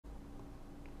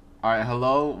All right,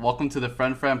 hello. Welcome to the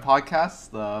Friend Friend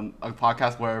podcast, a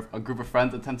podcast where a group of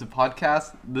friends attempt to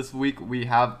podcast. This week we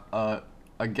have a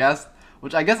guest,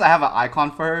 which I guess I have an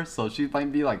icon for her, so she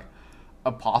might be like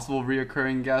a possible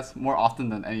reoccurring guest more often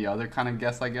than any other kind of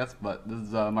guest, I guess. But this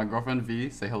is my girlfriend V.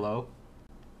 Say hello.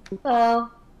 Hello.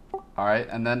 All right,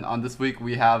 and then on this week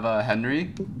we have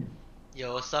Henry,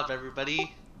 Yo, what's up,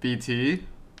 everybody? BT,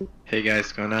 Hey guys,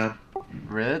 what's going on?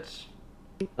 Rich,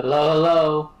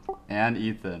 Hello. and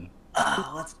Ethan.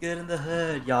 What's good in the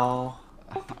hood, y'all?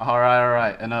 All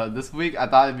right. And this week I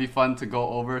thought it'd be fun to go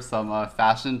over some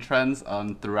fashion trends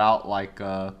throughout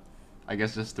I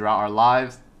guess just throughout our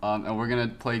lives. And we're gonna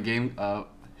play a game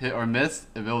hit or miss,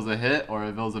 if it was a hit or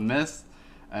if it was a miss.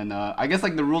 And I guess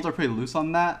like the rules are pretty loose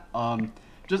on that.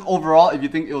 Just overall, if you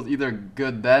think it was either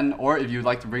good then or if you'd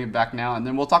like to bring it back now, and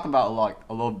then we'll talk about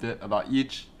a little bit about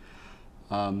each.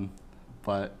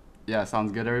 But yeah,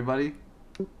 sounds good, everybody.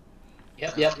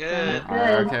 Yep. Good. All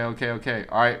right, okay.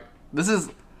 All right, this is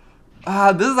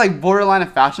like borderline a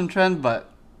fashion trend, but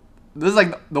this is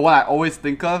like the one I always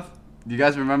think of. Do you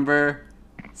guys remember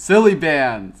silly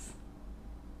bands?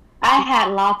 I had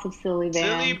lots of silly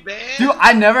Silly bands. band? Dude,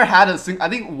 I never had a I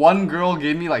think one girl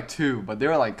gave me like two, but they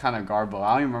were like kind of garbo.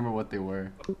 I don't even remember what they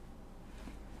were.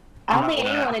 I don't think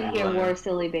anyone in here wore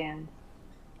silly bands,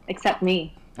 except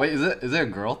me. Wait, is it a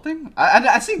girl thing?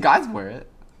 I see guys wear it.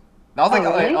 That was like,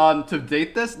 Oh, really? to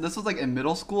date this was like in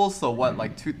middle school, so what,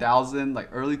 like 2000, like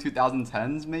early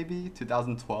 2010s maybe,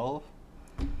 2012.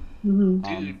 Mm-hmm.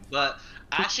 Dude, but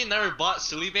I actually never bought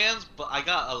silly bands, but I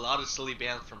got a lot of silly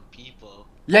bands from people.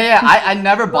 Yeah, I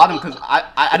never bought them because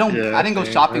I didn't go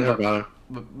same. shopping, I never bought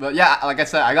 'em. but yeah, like I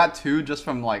said, I got two just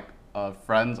from like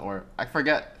friends, or I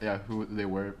forget who they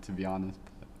were, to be honest.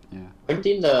 But, yeah. Aren't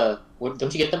they don't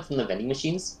you get them from the vending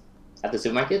machines at the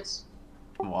supermarkets?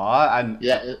 What?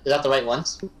 Is that the right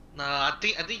ones? Nah, I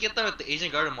think you get them at the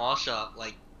Asian Garden Mall shop.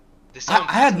 Like, they sell them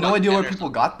I had for, no like, idea 10 where or people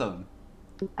something. got them.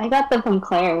 I got them from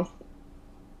Claire's.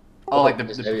 Oh, like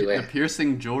Just the everywhere.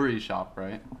 piercing jewelry shop,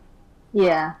 right?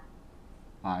 Yeah.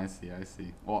 Oh, I see.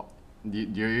 Well, do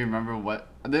you remember what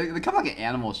they come like in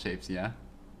animal shapes? Yeah.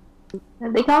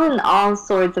 They come in all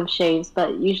sorts of shapes,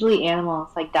 but usually animals,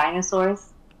 like dinosaurs.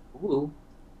 Ooh.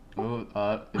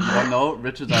 Oh, if you don't know,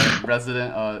 Rich is our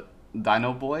resident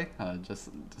dino boy. Just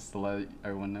to let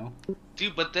everyone know.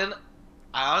 Dude, but then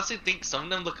I honestly think some of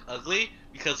them look ugly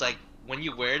because, like, when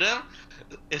you wear them,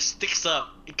 it sticks up.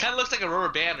 It kind of looks like a rubber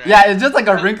band, right? Yeah, it's just like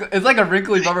a wrinkle. It's like a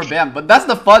wrinkly rubber band. But that's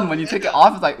the fun when you take it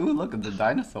off. It's like, ooh, look at the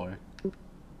dinosaur.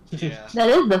 Yeah. That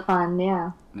is the fun,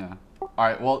 yeah. Yeah. All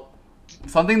right. Well,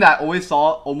 something that I always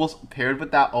saw almost paired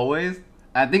with that always.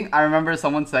 And I think I remember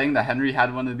someone saying that Henry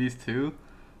had one of these too,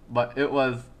 but it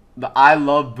was the I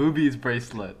Love Boobies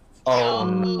bracelet. Oh.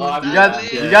 You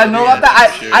guys know about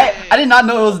that? I did not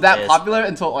know it was that popular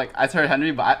until like I heard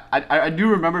Henry, but I do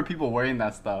remember people wearing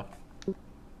that stuff.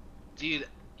 Dude,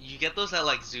 you get those at,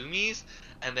 like, Zoomies,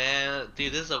 and then,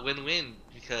 dude, this is a win-win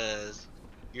because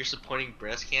you're supporting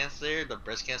breast cancer, the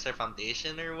Breast Cancer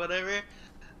Foundation or whatever,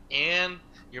 and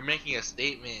you're making a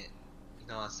statement. You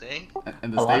know what I'm saying?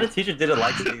 And A the lot of state teachers didn't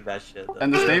like seeing that shit. Though.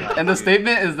 and the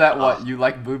statement is that what, you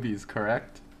like boobies,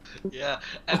 correct? Yeah.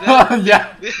 And then,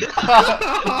 Yeah.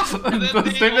 and The they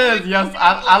statement only is yes. came in,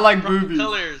 I like bright boobies.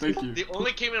 Colors. Thank you. They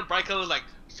only came in bright colors like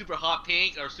super hot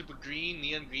pink or super green,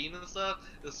 neon green and stuff.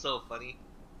 It's so funny.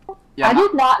 Yeah. I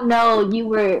did not know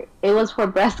it was for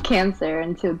breast cancer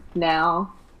until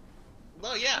now.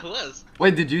 No, yeah, who was?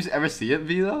 Wait, did you ever see it,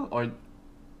 V though, or?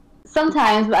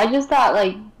 Sometimes, but I just thought,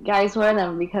 like, guys wear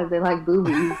them because they like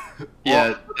boobies.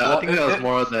 Yeah, well, I think that was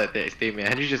more of the statement.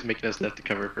 Henry's just making us stuff to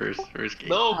cover for his game.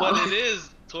 No, but Oh. it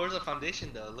is towards the foundation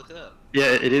though. Look it up. Yeah,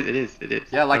 it is.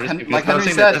 Yeah, like I'm just- like I'm Henry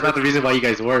saying said, that's not the reason why you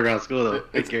guys wore around school though.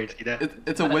 I It's- guarantee that.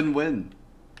 it's a win-win.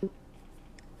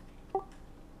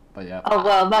 But yeah. Oh,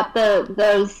 well, but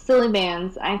those silly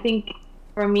bands, I think,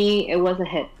 for me, it was a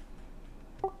hit.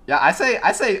 Yeah, I say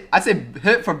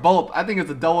hit for both. I think it's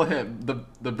a double hit. The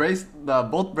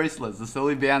both bracelets, the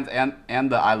silly bands and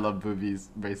the I Love Boobies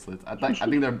bracelets. I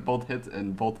think they're both hits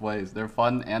in both ways. They're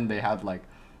fun and they had like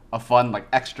a fun like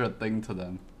extra thing to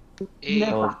them. Hey,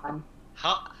 They're Oh. fun.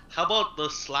 how about the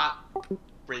slap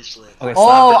bracelet? Okay,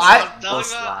 Oh, slap it, I-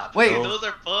 those slap. Wait. Those- Those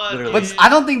are fun. Literally. But dude. I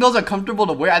don't think those are comfortable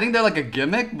to wear. I think they're like a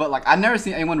gimmick, but like I've never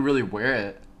seen anyone really wear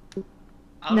it.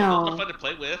 I don't know, No. they're fun to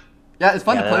play with. Yeah, it's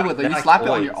fun Yeah, to play they're- with. Like, they're you like slap it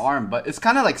on your toys. arm, but it's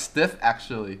kind of like stiff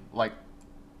actually. Like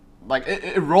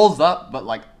it rolls up, but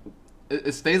like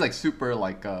it stays like super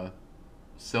like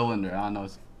cylinder. I don't know.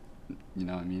 You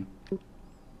know what I mean?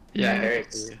 Yeah, Eric,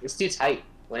 it's too tight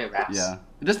when it wraps. Yeah.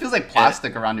 It just feels like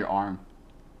plastic around your arm.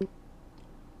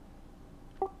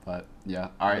 But yeah,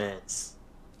 all right. Miss.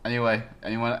 Anyway,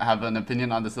 anyone have an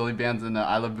opinion on the silly bands and the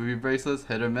I Love Booby bracelets?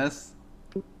 Hit or miss?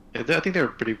 Yeah, I think they were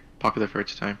pretty popular for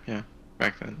its time. Yeah,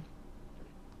 back then.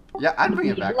 Yeah, I'd bring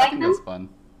it You back. I like think them? it's fun.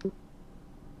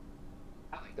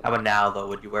 How about now though?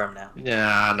 Would you wear them now?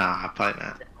 Yeah, nah, probably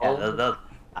not. Yeah,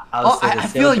 I would Oh, say the I feel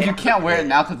silly like you bands can't are wear it good.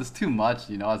 now because it's too much,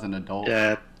 you know, as an adult.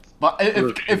 Yeah, But little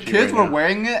if cringy kids right were now.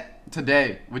 wearing it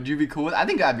today, would you be cool with it? I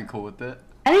think I'd be cool with it.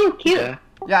 I think it's cute. yeah.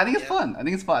 Yeah, I think it's Yeah. fun. I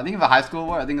think it's fun. I think if a high school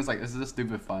wore, I think it's like this is just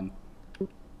stupid fun.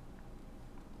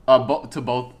 To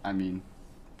both, I mean,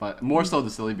 but more so the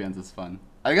silly bands is fun.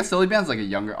 I guess silly bands like a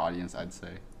younger audience, I'd say.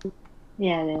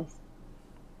 Yeah, it is.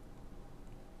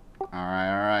 All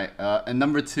right. And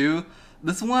number 2,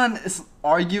 this one is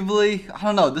arguably, I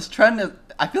don't know. This trend is,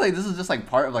 I feel like this is just like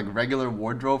part of like regular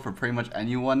wardrobe for pretty much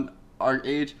anyone our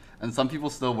age, and some people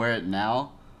still wear it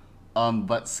now.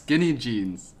 But skinny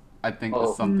jeans, I think,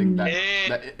 Oh. is something that Hey,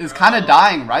 that is bro. kind of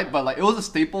dying, right? But like it was a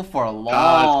staple for a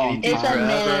long skinny jeans It's a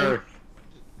time. forever.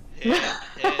 Hit,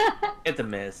 hit. It's a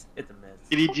miss. It's a miss.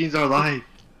 Skinny jeans are life.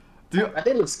 Dude, I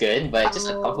think it looks good, but it's just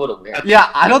uncomfortable to wear. yeah,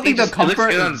 I don't think the It looks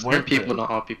comfort good on is slim worth people, it. not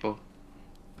all people.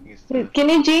 Dude,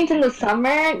 skinny jeans in the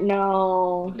summer?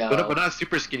 No. No. But not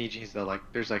super skinny jeans though. Like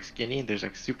there's like skinny and there's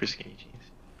like super skinny jeans.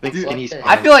 Like Dude, skinny.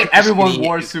 I I feel like super everyone skinny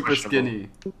wore is super questionable. skinny.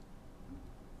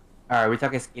 Alright, are we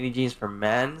talking skinny jeans for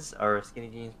men's or skinny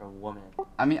jeans for women?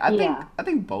 I mean, Yeah. I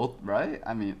think both, right?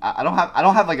 I mean, I don't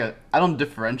have like I don't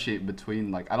differentiate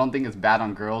between like I don't think it's bad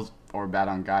on girls or bad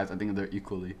on guys. I think they're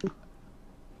equally.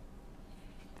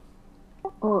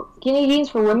 Well, skinny jeans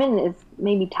for women is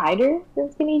maybe tighter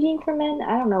than skinny jeans for men.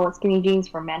 I don't know what skinny jeans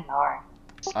for men are.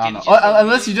 I don't know. Skinny jeans,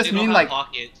 Unless you they just don't mean have like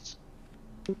pockets.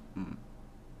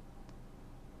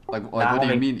 like what do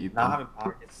you mean, Ethan? Not having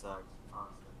pockets sucks,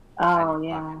 honestly. Oh, Having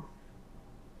yeah. pockets.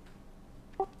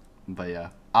 But yeah,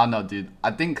 I don't know, dude.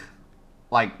 I think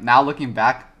like now looking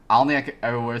back, I don't think I could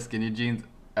ever wear skinny jeans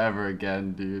ever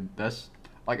again, dude. That's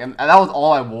like and that was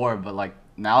all I wore, but like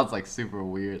now it's like super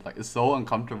weird. Like it's so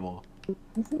uncomfortable.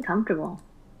 It's uncomfortable.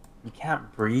 You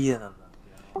can't breathe in them.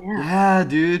 You know? Yeah. Yeah,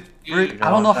 dude. Dude, I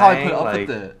don't know how I put thing, up like- with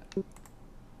it.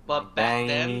 But back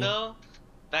then Bang. though,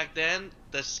 back then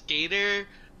the skater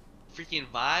freaking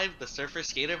vibe, the surfer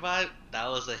skater vibe, that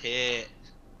was a hit.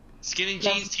 Skinny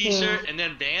That's jeans, t-shirt, true. and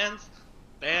then bands.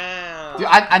 Bam. Dude,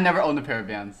 I never owned a pair of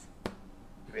Vans.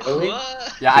 Really?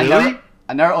 What? Yeah, Really?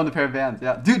 I never owned a pair of Vans.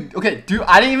 Yeah, dude. Okay, dude.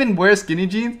 I didn't even wear skinny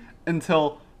jeans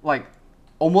until like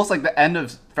almost like the end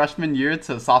of freshman year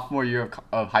to sophomore year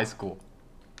of high school.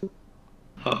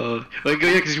 Like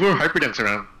yeah, because you wore hyperdunks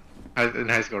around in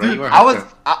high school, right? Dude, You wore I was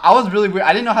hyperdunks. I was really weird.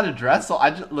 I didn't know how to dress, so I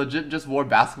legit just wore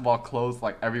basketball clothes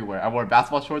like everywhere. I wore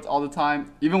basketball shorts all the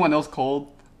time, even when it was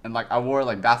cold, and like I wore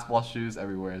like basketball shoes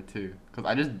everywhere too, cause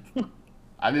I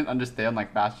didn't understand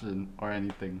like fashion or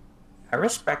anything. I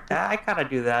respect that. I kind of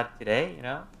do that today, you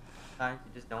know? Sometimes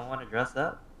you just don't want to dress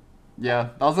up. Yeah,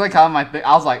 that was like kind of my thing.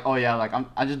 I was like, oh yeah, like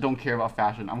I just don't care about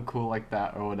fashion. I'm cool like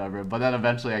that or whatever. But then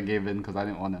eventually I gave in because I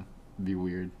didn't want to be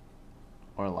weird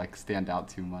or like stand out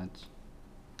too much.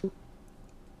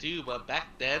 Dude, but back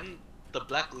then, the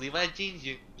black Levi jeans,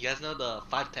 you guys know the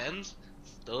 510s?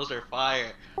 Those are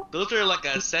fire. Those are like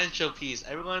an essential piece.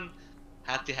 Everyone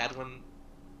had to have one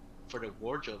for the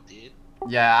wardrobe, dude.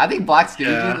 Yeah, I think black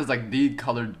skinny Yeah. jeans is like the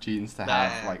colored jeans to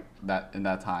have Man. like that in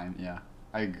that time. Yeah,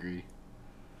 I agree.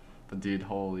 But dude,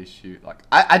 holy shoot! Like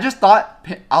I just thought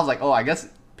I was like, oh, I guess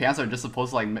pants are just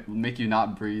supposed to like make you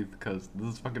not breathe because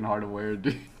this is fucking hard to wear,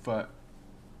 dude. But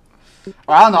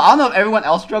or I don't know. I don't know if everyone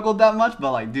else struggled that much,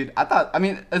 but like, dude, I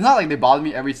mean, it's not like they bothered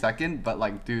me every second, but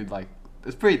like, dude, like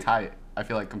it's pretty tight. I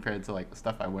feel like compared to like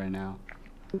stuff I wear now.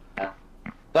 But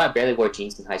I barely wore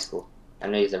jeans in high school. I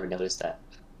don't know if you've ever noticed that.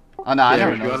 Oh no, I Yeah,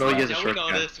 never you wanna noticed know he that. has a Yeah, we short know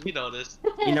cat. this. We know this.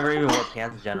 You never even wore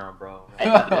pants in general, bro.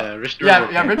 Yeah, Rich Yeah,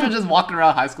 Dorval. yeah, Rich was just walking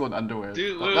around high school in underwear.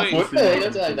 Dude, That- wait, that's wait. insane. Hey,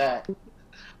 don't do like that.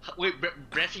 Wait,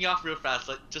 branching off real fast,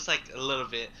 like just like a little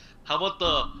bit. How about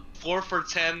the 4 for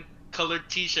 10 colored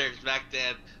T-shirts back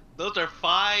then? Those are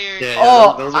fire. Yeah,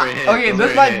 Oh, those are a hit. okay. Those This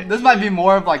are a might hit. this might be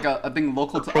more of like a thing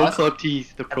local The to Pro us. Club tees.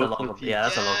 The That's a Pro local, Club tees. yeah,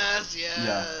 that's a local. Yes, yes.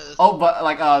 Yeah. Oh, but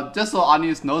like just so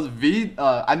audience knows, V,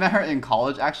 I met her in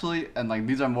college actually, and like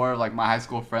these are more of like my high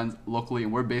school friends locally,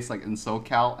 and we're based like in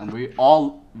SoCal, and we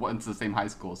all went to the same high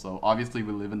school, so obviously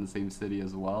we live in the same city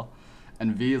as well.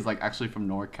 And V is like actually from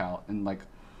NorCal, and like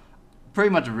pretty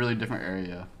much a really different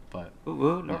area, but. Ooh,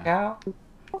 ooh, NorCal?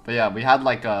 But yeah, we had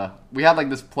like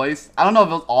this place. I don't know if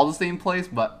it was all the same place,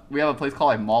 but we have a place called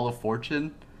like Mall of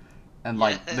Fortune, and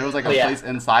like there was like a Oh, yeah. place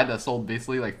inside that sold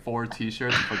basically like 4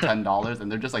 T-shirts for $10,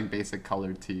 and they're just like basic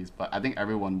colored tees. But I think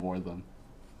everyone wore them.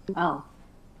 Oh.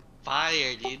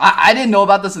 fire, dude. I didn't know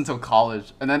about this until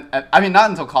college, and then I mean not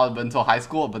until college, but until high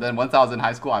school. But then once I was in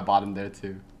high school, I bought them there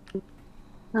too.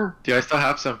 Dude, I still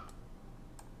have some.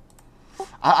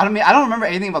 I mean I don't remember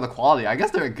anything about the quality. I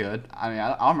guess they're good. I mean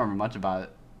I don't remember much about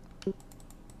it.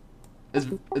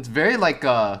 It's very like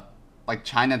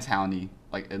Chinatown-y,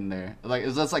 like in there. Like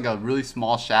it's just like a really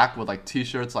small shack with like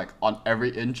t-shirts like on every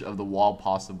inch of the wall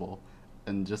possible,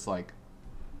 and just like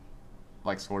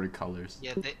sorted colors.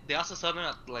 Yeah, they also sell them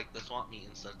at like the swamp meet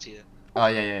and stuff too. Oh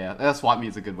yeah. That swap meet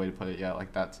is a good way to put it. Yeah,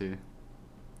 like that too.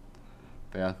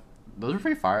 But yeah, those were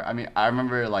pretty fire. I mean, I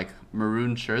remember like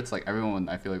maroon shirts. Like everyone,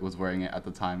 I feel like was wearing it at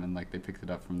the time, and like they picked it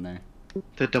up from there.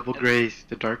 The double grays,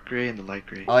 the dark gray and the light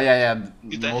gray. Oh yeah.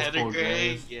 The header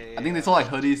gray. Yeah, I think they sold like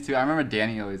hoodies too. I remember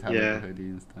Danny always had like Yeah. a hoodie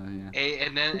and stuff. Yeah. Hey,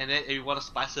 and then if you want to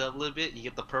spice it up a little bit, you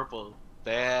get the purple.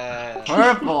 Damn.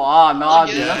 Purple. Oh no,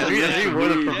 dude, Yeah, that's a we mystery. wore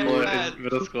the purple Yeah, in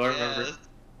middle school, I remember. Yes.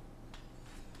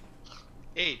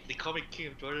 Hey, they call me King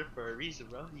of Jordan for a reason,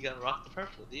 bro. You gotta rock the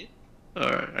purple, dude.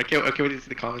 Alright, I can't wait to see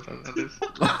the comments on this.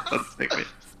 That's the segment.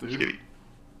 Just kidding.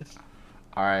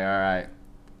 All right.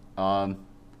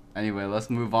 Anyway, let's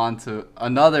move on to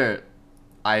another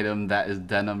item that is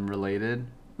denim related.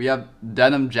 We have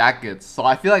denim jackets. So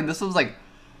I feel like this was like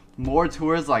more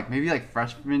towards like maybe like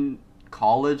freshman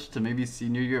college to maybe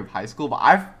senior year of high school, but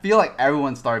I feel like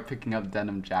everyone started picking up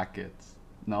denim jackets.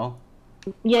 No?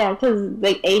 Yeah, because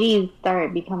like 80s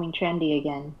started becoming trendy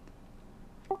again.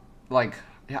 Like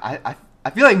yeah, I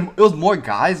feel like it was more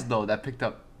guys though that picked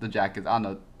up the jackets. I don't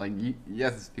know, like you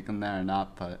guys can speak on that or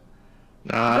not, but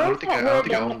Nah, I don't think I own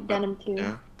denim, but denim too.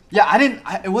 yeah.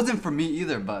 yeah, it wasn't for me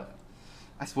either, but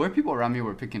I swear people around me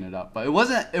were picking it up. But it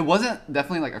wasn't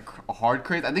definitely like a hard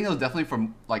craze. I think it was definitely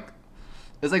from like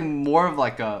it's like more of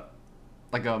like a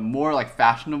more like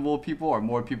fashionable people or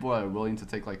more people that are willing to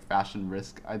take like fashion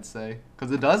risk, I'd say,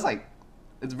 because it does like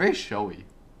it's very showy,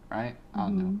 right? I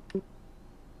don't know.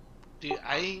 Dude,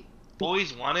 I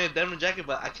always wanted a denim jacket,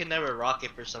 but I can never rock it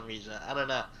for some reason. I don't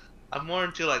know. I'm more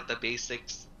into like the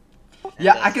basics. And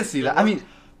Yeah, that's I can like see the that. I look.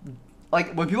 mean,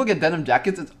 like when people get denim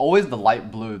jackets, it's always the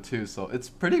light blue too, so it's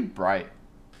pretty bright.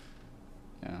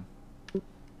 Yeah.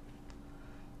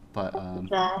 But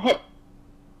It's a hit.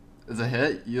 it's a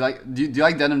hit. You like do you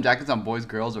like denim jackets on boys,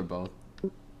 girls, or both?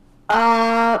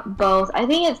 Both. I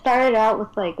think it started out with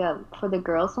like for the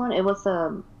girls one, it was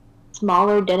a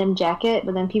smaller denim jacket,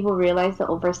 but then people realized the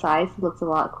oversized looks a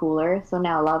lot cooler, so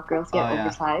now a lot of girls get Oh, yeah.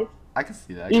 oversized. I can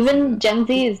see that. I can see Even that. Gen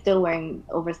Z is still wearing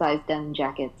oversized denim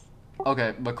jackets.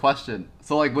 Okay, but question.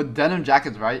 So like with denim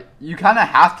jackets, right? You kind of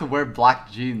have to wear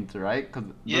black jeans, right? Cause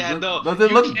Yeah, no. does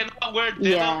it You look? cannot wear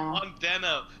denim Yeah. on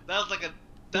denim.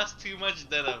 That's too much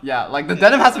denim. Yeah, like the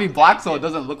denim has to be black so it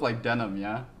doesn't look like denim.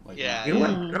 Yeah. Like, Yeah. You can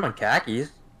wear them on khakis.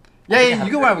 Yeah,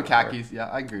 you can wear it with khakis. Yeah,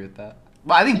 I agree with that.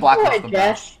 But I think black Or is a the best.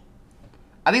 dress.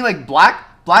 I think like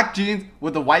black jeans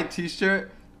with a white t-shirt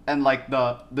and like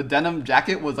the denim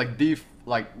jacket was like the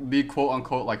quote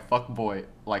unquote like fuck boy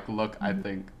like look, I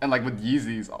think. And like with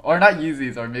Yeezys or not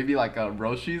Yeezys or maybe like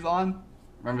Roshis on.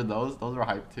 Remember those? Those were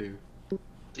hype too.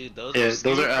 Dude, those Yeah, are those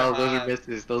are super L's, those are hot.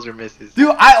 misses, those are misses.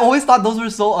 Dude, I always thought those were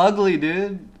so ugly,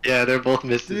 dude. Yeah, they're both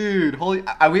misses. Dude, holy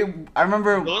I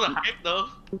remember Those are hype though.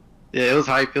 Yeah, it was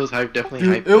hype, definitely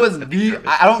dude, hype. it was but I think the they're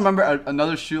I don't misses. remember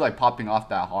another shoe like popping off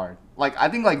that hard. Like I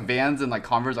think like Vans and like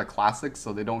Converse are classics,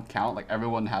 so they don't count. Like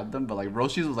everyone had them, but like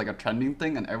Roshis was like a trending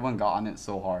thing, and everyone got on it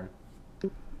so hard.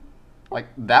 Like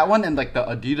that one and like the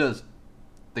Adidas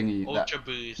thingy. Ultra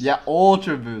Boost. Yeah,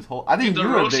 Ultra Boost. I think Dude, the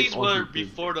you were a big Roshis Ultra were Boost.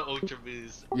 before the Ultra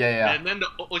Boost. Yeah. And then the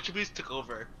Ultra Boost took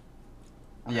over.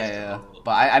 Yeah.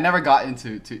 But I never got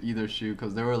into either shoe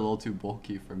because they were a little too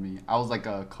bulky for me. I was like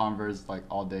a Converse like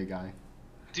all day guy.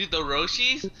 Dude, the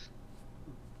Roshis,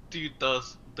 dude,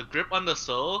 the grip on the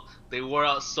sole, they wore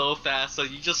out so fast, so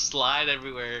you just slide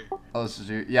everywhere. Oh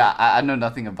shoot. Yeah, I know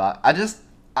nothing about.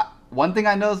 One thing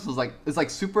I noticed was like it's like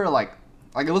super like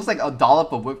it looks like a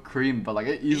dollop of whipped cream, but like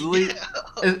it easily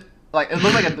it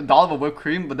looks like a dollop of whipped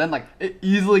cream, but then like it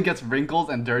easily gets wrinkles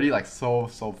and dirty like so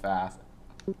fast.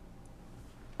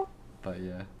 But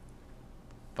yeah.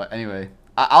 But anyway,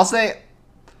 I'll say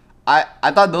I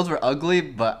thought those were ugly,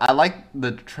 but I like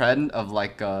the trend of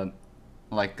like what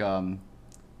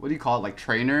do you call it, like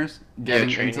trainers getting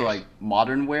trainers. into like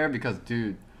modern wear because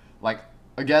dude, like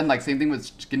again like same thing with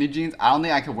skinny jeans. I don't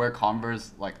think I could wear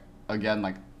Converse like again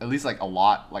like at least like a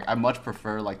lot. Like I much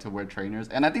prefer like to wear trainers,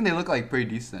 and I think they look like pretty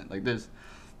decent. Like there's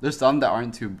some that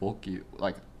aren't too bulky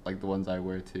like the ones I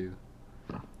wear too.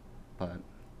 But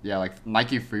yeah, like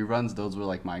Nike Free Runs, those were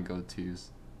like my go-tos,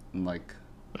 and like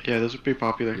Yeah, those are pretty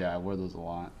popular. yeah, I wore those a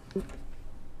lot.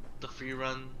 The free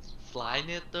runs flying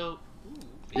it though.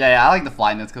 Ooh. Yeah, I like the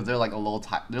Flyknits because they're like a little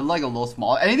they're like a little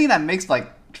smaller. Anything that makes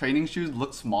like training shoes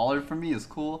look smaller for me is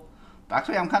cool. But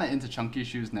actually, I'm kind of into chunky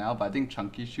shoes now. But I think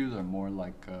chunky shoes are more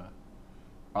like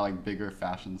are like bigger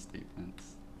fashion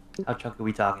statements. How chunky are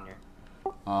we talking here?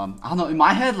 I don't know. In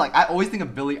my head, like I always think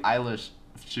of Billie Eilish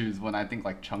shoes when I think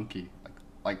like chunky,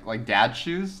 like dad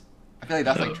shoes. I feel like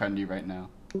that's like trendy right now.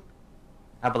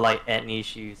 How about like Etnies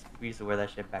shoes? We used to wear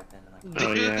that shit back then. Like,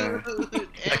 Oh yeah.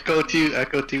 Echo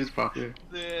 2 is popular.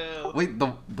 Yeah. Wait,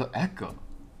 the Echo.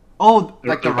 Oh,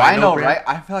 like The the Rhino, brand? right?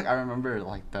 I feel like I remember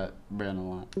like that brand a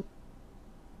lot.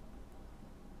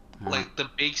 Like the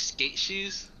big skate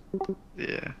shoes.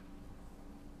 Yeah.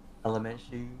 Element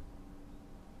shoes.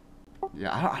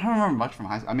 Yeah, I don't remember much from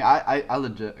high school. I mean, I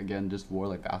legit again just wore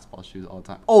like basketball shoes all the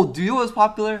time. Oh, do you know what's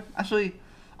popular? Actually,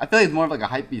 I feel like it's more of like a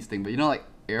hypebeast thing. But you know, like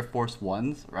Air Force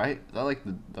Ones, right? Is that like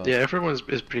the Yeah, everyone is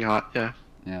pretty hot. Yeah.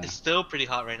 yeah. It's still pretty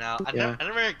hot right now. Yeah. I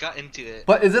never got into it.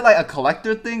 But is it like a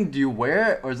collector thing? Do you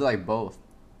wear it or is it like both?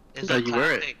 It's No, a you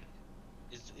wear it. classic.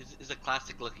 It's a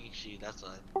classic looking shoe. That's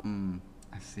why.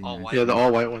 I see. All I white. see. Yeah, the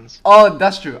all white ones. Oh,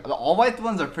 that's true. The all white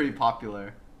ones are pretty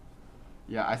popular.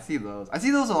 Yeah, I see those. I see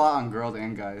those a lot on girls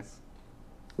and guys.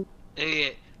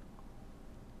 Hey,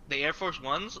 the Air Force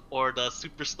Ones or the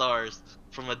Superstars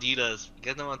from Adidas. You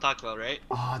guys know what I'm talking about, right?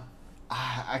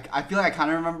 I feel like I kind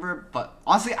of remember, but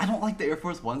honestly, I don't like the Air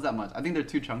Force Ones that much. I think they're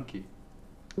too chunky.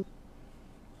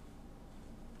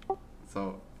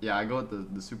 So yeah, I go with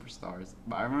the Superstars.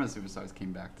 But I remember the Superstars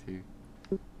came back too.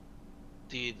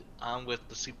 Dude, I'm with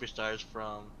the Superstars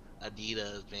from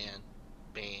Adidas, man.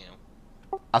 Bam.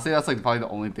 I'll say that's like probably the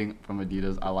only thing from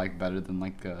Adidas I like better than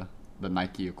like the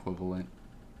Nike equivalent.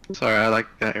 Sorry, I like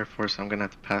that Air Force. I'm gonna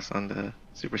have to pass on the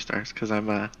Superstars because I'm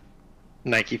a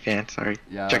Nike fan. Sorry.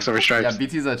 Yeah. Checks over stripes. Yeah,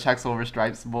 BT's a checks over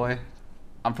stripes boy.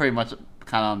 I'm pretty much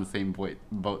kind of on the same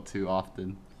boat too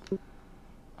often.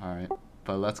 All right,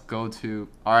 but let's go to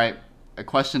a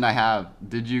question I have.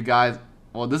 Did you guys?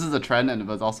 Well, this is a trend and it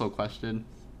was also a question.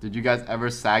 Did you guys ever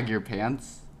sag your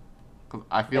pants? 'Cause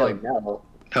I feel like no.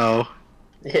 No,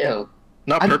 Ew.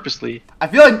 not I- purposely. I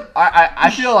feel like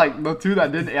I feel like the two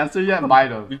that didn't answer yet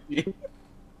might have.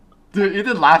 Dude,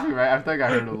 Ethan laughing, right? I think I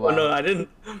heard him Oh laugh. no, I didn't.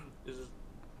 This is-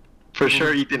 For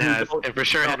sure, Ethan has, No, and for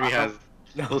sure, no, Henry I has.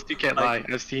 don't- Those two can't like-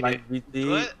 lie. I've seen Like it. BT,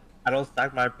 What? I don't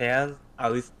stack my pants.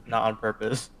 At least not on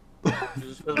purpose.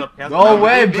 Just 'cause my pants No are-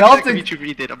 way, Maybe belting- That could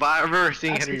be true, but I remember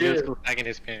seeing That's Henry true. Jones sagging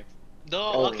his pants. No,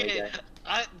 Oh my okay. God.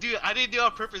 I didn't do it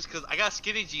on purpose because I got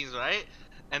skinny jeans, right?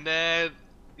 And then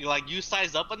you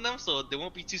size up on them so they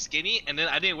won't be too skinny. And then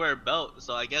I didn't wear a belt,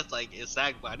 so I guess like it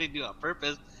sagged, but I didn't do it on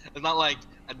purpose. It's not like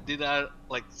I did that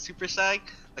like super sag,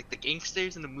 like the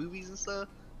gangsters in the movies and stuff.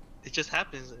 It just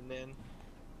happens, and then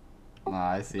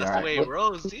Nah, I see. that's the Alright. way it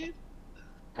rolls, dude.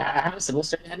 I have a similar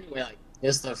story, Henry, where like it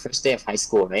was the first day of high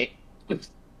school, right?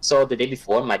 So the day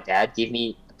before, my dad gave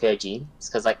me a pair of jeans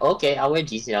because like, okay, I'll wear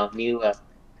jeans,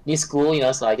 new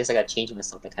school, so I guess I got to change them or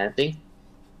something, kind of thing.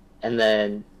 And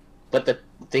then, but the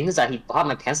thing is that he bought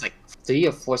my pants like 3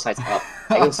 or 4 sizes up.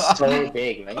 Like, it was so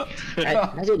big, right?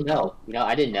 I didn't know,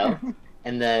 I didn't know.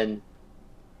 And then,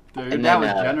 Dude, your and dad then, was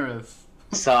uh, generous.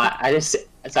 so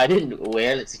I didn't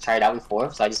wear it to try it out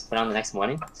before, so I just put it on the next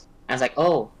morning. And I was like,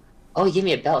 oh, you gave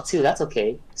me a belt too, that's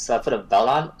okay. So I put a belt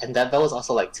on, and that belt was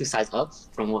also like 2 sizes up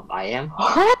from what I am.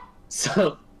 What?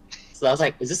 So I was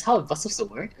like, is this how it's supposed to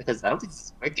work? Because I don't think this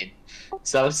is working.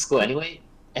 So I was to school anyway,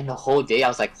 and the whole day I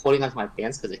was like holding onto my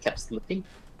pants because it kept slipping.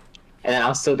 And then I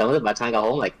was so done with it by the time I got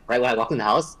home, like right when I walked in the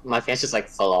house, my pants just like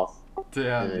fell off.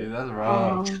 Damn, dude, that's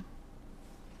wrong. Oh.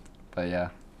 But yeah,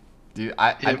 dude,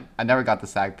 I never got the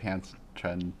sag pants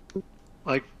trend.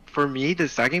 Like for me, the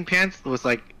sagging pants was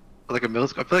like a middle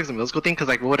school. I feel like it's a middle school thing because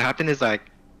like what would happen is like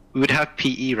we would have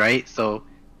PE, right? So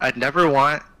I'd never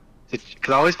want to,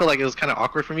 because I always felt like it was kind of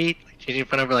awkward for me, like changing in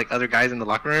front of like other guys in the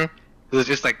locker room. It was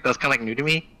just like that was kind of like new to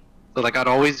me. So like I'd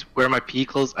always wear my PE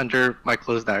clothes under my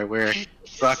clothes that I wear.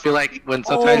 So I feel like when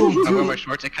sometimes Oh, I wear dude. my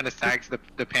shorts, it kind of sags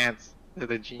the pants,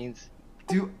 the jeans.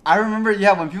 Dude, I remember,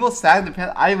 yeah, when people sag the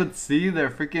pants, I would see their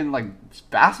freaking like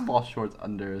basketball shorts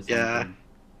under or something. Yeah.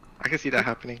 I can see that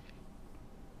happening.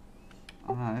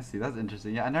 Oh, I see. That's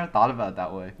interesting. Yeah, I never thought about it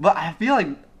that way. But I feel like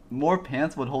more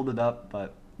pants would hold it up.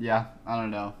 But yeah, I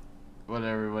don't know.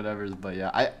 Whatever's. But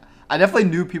yeah, I definitely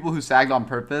knew people who sagged on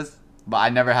purpose, but I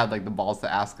never had like the balls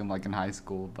to ask them like in high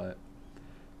school. But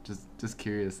just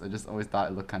curious. I just always thought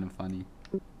it looked kind of funny.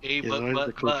 Hey, Yeah, those are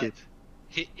the cool kids.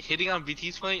 hitting on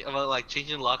BT's point about like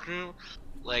changing the locker room,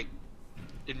 like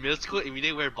in middle school, if you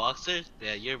didn't wear boxers,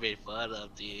 yeah, you're made fun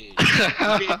of, dude.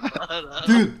 You're made fun of.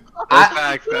 Dude, That's I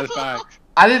facts. That's facts.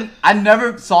 I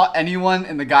never saw anyone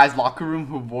in the guys' locker room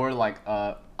who wore like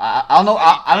I don't know.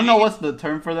 I don't know what's the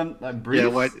term for them. Like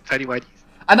briefs. Yeah, tiny whiteys.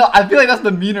 I know. I feel like that's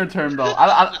the meaner term though.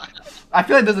 I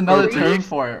feel like there's another term Briefs?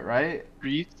 for it, right?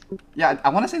 Briefs. Yeah, I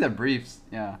want to say they're briefs.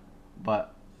 Yeah,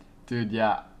 but dude,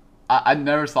 yeah, I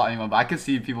never saw anyone, but I could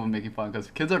see people making fun because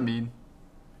kids are mean.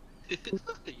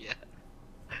 Yeah.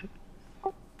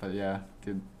 But yeah,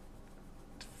 dude,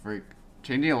 freak.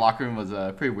 Changing a locker room was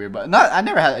pretty weird, but not. I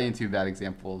never had any too bad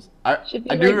examples. Should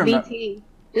be I like do remember. BT.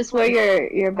 Just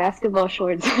wear your basketball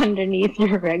shorts underneath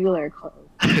your regular clothes.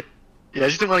 Yeah, I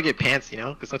just didn't want to get pants, you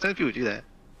know, because sometimes people do that.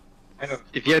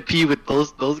 If you had pee with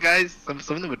those guys, some of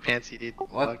them would pants you, dude.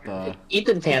 What the?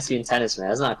 Ethan pants you in tennis, man.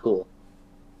 That's not cool.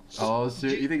 Oh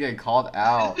shit! Ethan getting called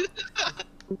out.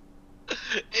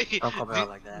 Hey, Don't call me out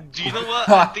like that. Do you know what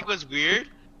I think was weird?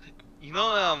 You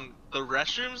know, the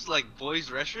restrooms, like boys'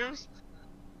 restrooms,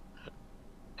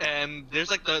 and there's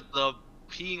like the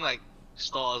peeing like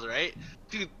stalls, right?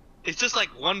 Dude, it's just like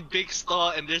one big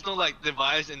stall, and there's no like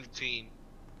divides in between.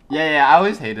 Yeah, I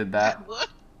always hated that. What?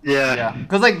 Yeah. Yeah,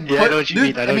 cause like, Yeah, I know what you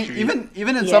mean, I know what you mean.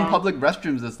 even in some Yeah. public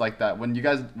restrooms, it's like that. When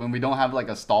we don't have like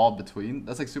a stall between,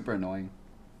 that's like super annoying.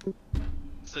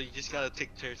 So you just gotta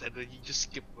take turns, and then you just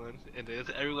skip one, and then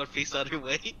everyone face the other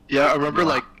way. Yeah, I remember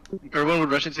like everyone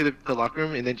would rush into the locker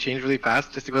room and then change really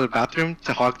fast just to go to the bathroom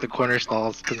to hog the corner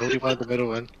stalls because nobody wanted the middle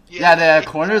one. Yeah, the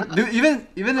corners, dude.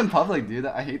 Even in public, dude.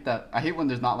 I hate that. I hate when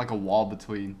there's not like a wall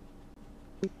between.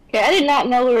 Okay, I did not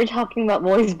know we were talking about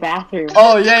boys' bathrooms.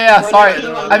 Oh yeah. What Sorry. are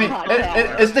you I mean, talking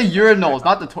it's the urinals,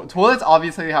 not the toilets.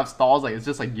 Obviously have stalls. Like it's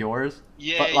just like yours.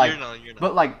 Yeah, But, like- you're not.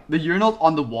 But like the urinals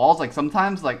on the walls, like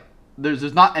sometimes like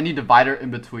there's not any divider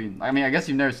in between. I mean, I guess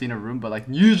you've never seen a room, but like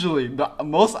usually the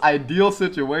most ideal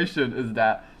situation is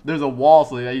that there's a wall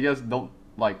so that you guys don't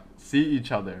like see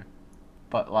each other.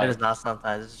 But It like is not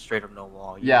sometimes. It's straight up no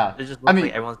wall. Yeah, It just I looks mean-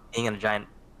 like everyone's being in a giant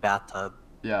bathtub.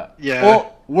 yeah. Yeah.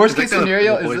 Well, worst It's case like the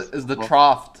scenario boys' is the wall.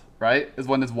 trough, right? Is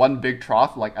when it's one big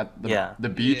trough like at the Yeah. the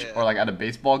beach Yeah. or like at a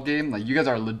baseball game. Like you guys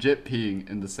are legit peeing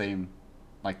in the same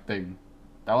like thing.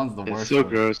 That one's the It's worst. so one.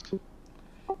 gross.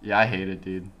 Yeah, I hate it,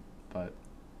 dude. But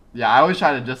yeah, I always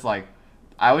try to just like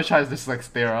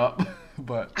stare up,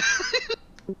 but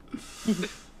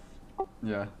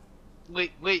yeah.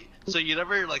 Wait. So you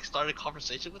never like started a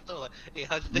conversation with them? Like, hey,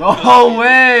 how'd you No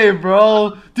way,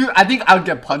 bro. Dude, I think I would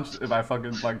get punched if I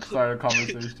fucking like started a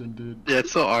conversation, dude. Yeah,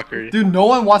 it's so awkward. Dude, no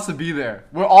one wants to be there.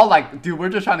 We're all like, dude, we're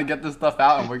just trying to get this stuff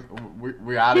out, and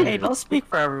we're out of Hey, here. don't speak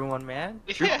for everyone, man.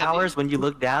 True Yeah, powers when you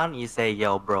look down, you say,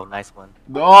 "Yo, bro, nice one."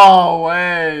 No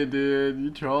way, dude.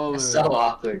 You trolling. It's so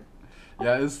awkward.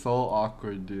 Yeah, it's so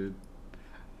awkward, dude.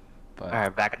 But All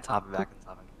right, back on topic.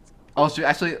 oh, shoot,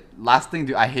 actually, last thing,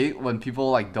 dude. I hate when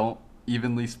people like don't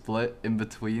evenly split in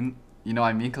between. You know what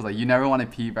I mean? Cause like you never want to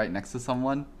pee right next to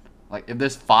someone. Like if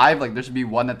there's 5, like there should be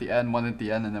one at the end,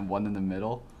 and then one in the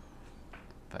middle.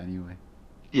 But anyway,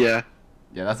 Yeah.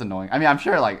 yeah, that's annoying. I mean, I'm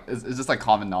sure like it's just like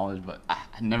common knowledge, but I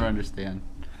never understand.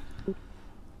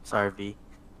 Sorry, V.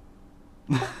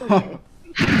 Okay.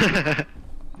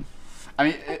 I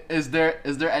mean, is there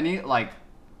any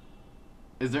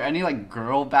like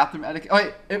girl bathroom etiquette? Oh,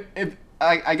 wait, if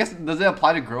I guess does it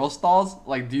apply to girl stalls?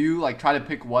 Like, do you like try to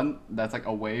pick one that's like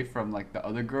away from like the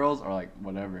other girls or like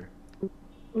whatever?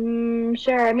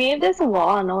 Sure. I mean, if there's a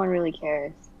wall, no one really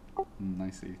cares. I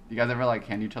see. You guys ever like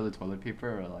hand each other toilet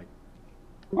paper or like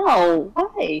No,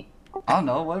 why? I don't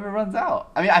know, whatever runs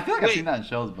out. I mean, I feel like I've Wait. seen that in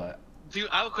shows, but Dude,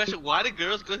 I have a question. Why do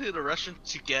girls go to the restroom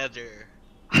together?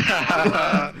 dude,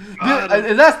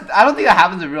 is that? I don't think that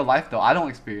happens in real life though. I don't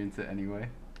experience it anyway.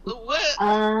 What?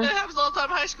 Uh, That happens all the time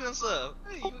in high school and stuff.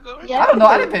 Hey, you go Yeah. I don't know.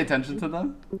 I didn't pay attention to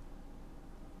them.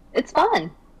 It's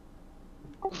fun.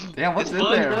 Damn, what's It's in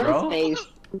fun, there, Girl bro? space.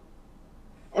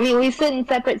 I mean, we sit in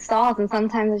separate stalls, and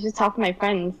sometimes I just talk to my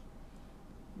friends.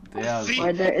 Yeah. See?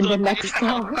 Or they're in the next they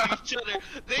stall. talk to each other.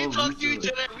 They Oh, talk to loser.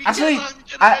 each other. We Actually, can't talk to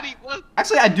each other. Anyone.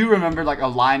 Actually, I do remember like a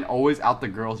line always out the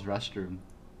girls' restroom.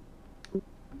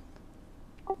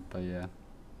 But yeah,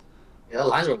 Yeah, the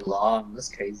lines were long. That's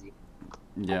crazy.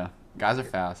 yeah, guys are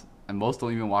fast, and most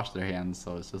don't even wash their hands,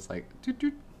 so it's just like, toot,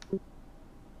 toot.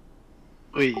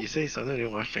 Wait, you say someone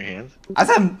didn't wash their hands? I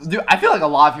said, dude, I feel like a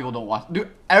lot of people don't wash. Dude,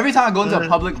 every time I go into a Uh.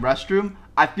 public restroom,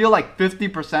 I feel like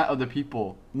 50% of the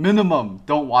people, minimum,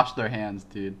 don't wash their hands,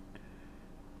 dude.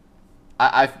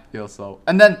 I feel so.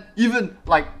 And then even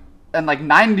like, and like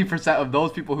 90% of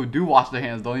those people who do wash their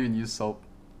hands don't even use soap.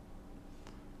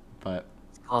 But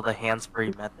It's called the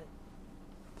hands-free method.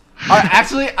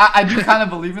 actually, I do kind of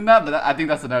believe in that, but I think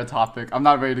that's another topic. I'm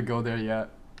not ready to go there yet.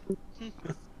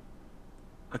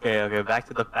 Okay, back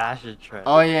to the fashion trend.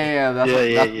 Oh yeah, that's Yeah, what,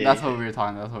 yeah, that, yeah, that's yeah. what we were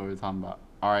talking. That's what we were talking about.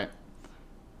 All right,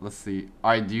 let's see. All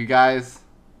right, do you guys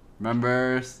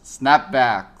Remember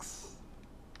snapbacks?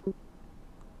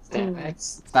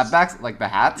 Snapbacks. Snapbacks, like the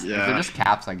hats? Like, Yeah. they're just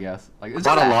caps, I guess. Like it's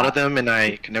Bought just a lot hat. of them and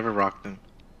I could never rock them.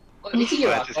 Oh, you see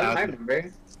I rock just them, have I them.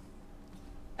 remember.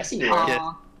 I see you Yeah. rock.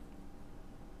 Aw.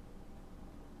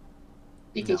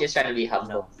 BT just trying to be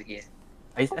humble again.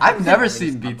 I've never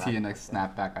seen BT in a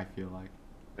snapback, I feel like.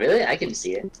 Really? I can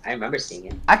see it. I remember seeing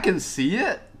it. I can see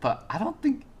it, but I don't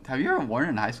think. Have you ever worn it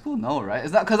in high school? No, right?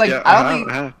 Is that because like Yeah, I don't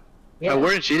think. have. Yeah. I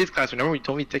wore it in Shady's class. Remember when you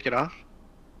told me to take it off?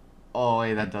 Oh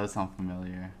wait, that does sound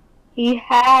familiar. He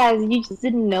has. You just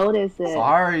didn't notice it.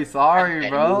 Sorry,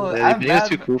 bro. Yeah, I'm it was bad.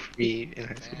 too cool for me in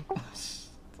high school.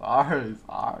 Sorry.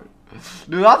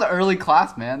 Dude, that was an early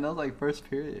class, man. That was like first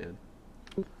period.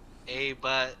 Hey,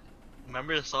 but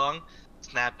remember the song?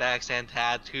 Snapbacks and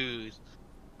tattoos.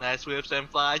 Nice whips and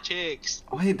fly chicks.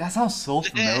 Wait, that sounds so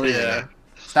familiar. Yeah.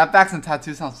 Snapbacks and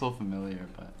tattoos sound so familiar,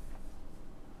 but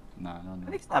nah, I don't I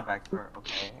know. think snapbacks were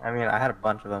okay. I mean, I had a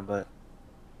bunch of them, but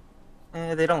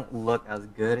they don't look as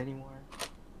good anymore.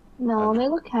 No, they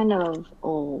look kind of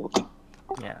old.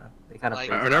 Yeah, they kind of.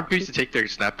 Like- I remember people used to take their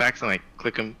snapbacks and like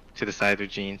click them to the side of their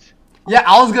jeans. Yeah,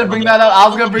 I was gonna bring that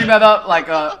up. Like,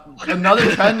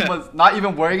 another trend was not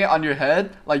even wearing it on your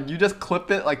head. Like, you just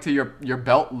clip it like to your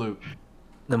belt loop.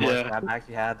 The more Yeah. snapbacks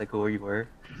you had, the cooler you were.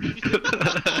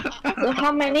 So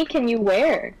how many can you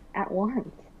wear at once?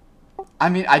 I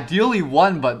mean, ideally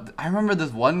one, but I remember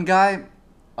this one guy,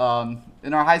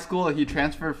 in our high school. He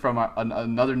transferred from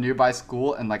another nearby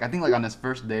school, and like I think like on his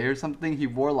first day or something, he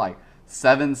wore like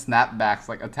 7 snapbacks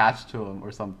like attached to him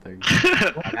or something.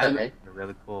 Okay. They're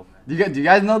really cool, man. Do you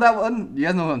guys know that one? You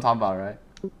guys know what I'm talking about, right?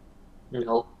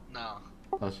 Nope. No.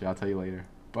 Oh shit, I'll tell you later.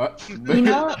 But You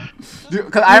know, dude,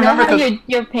 cause I you know remember how 'cause-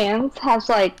 your pants has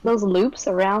like those loops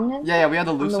around it? yeah, we had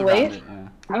the loops the around waist? it. Yeah.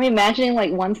 I'm imagining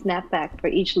like one snapback for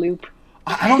each loop.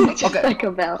 I don't. Just Okay. like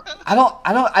a belt.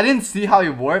 I didn't see how he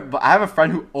wore it, but I have a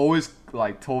friend who always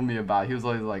like told me about it. He was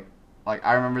always like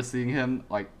I remember seeing him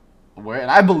like wear it,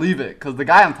 and I believe it, cause the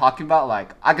guy I'm talking about,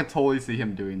 like I could totally see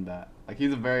him doing that. Like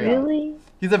he's a very Really?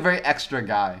 he's a very extra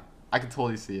guy. I could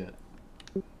totally see it.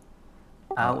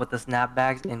 With the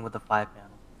snapbacks and with the 5-panel.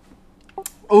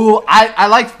 Ooh, I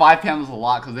like 5 panels a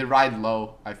lot, cause they ride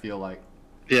low. I feel like.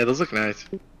 Yeah, those look nice.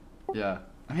 Yeah.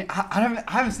 I mean, I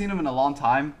haven't seen them in a long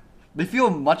time. They feel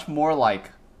much more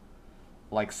like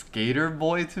skater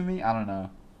boy to me. I don't know.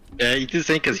 Yeah, you did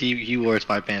say because he wears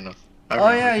 5 panels. I Oh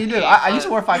yeah, remember. you do. I used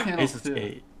to wear 5 panels Ace of too.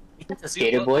 Skate. It's a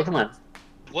skater boy. Come on.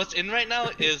 What's in right now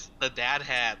is the dad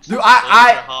hats. Dude, Those are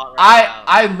hot right now.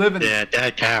 I live in. Yeah,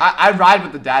 dad cap. I ride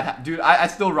with the dad hat, dude. I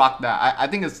still rock that. I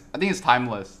think it's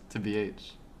timeless to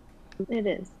BH. It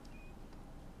is.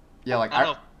 Yeah, like I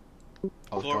don't know.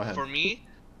 oh, go ahead. For me,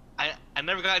 I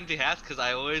never got into hats because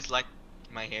I always liked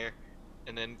my hair,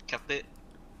 and then kept it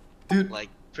Dude, like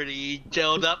pretty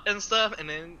gelled up and stuff. And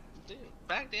then dude,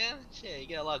 back then, shit, you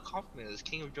get a lot of compliments.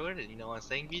 King of Jordan, you know what I'm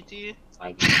saying, BT?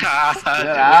 Like, Get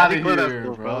outta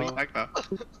here, bro. What you talking about?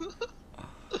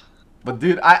 but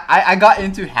dude, I got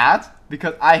into hats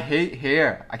because I hate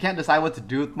hair. I can't decide what to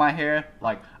do with my hair.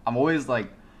 Like I'm always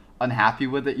like unhappy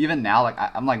with it. Even now, like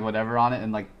I'm like whatever on it,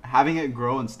 and like having it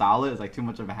grow and style it is like too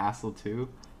much of a hassle too.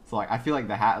 So like I feel like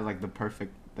the hat is like the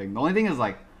perfect thing. The only thing is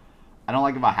like I don't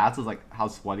like about hats is like how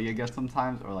sweaty it gets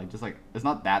sometimes, or like just like it's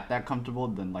not that comfortable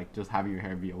than like just having your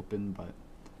hair be open. But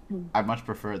I much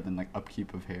prefer it than like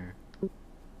upkeep of hair.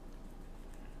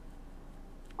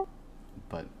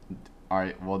 But all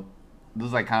right, well, this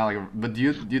is like kind of like. But do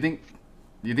you think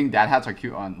dad hats are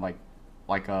cute on like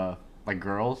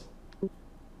girls?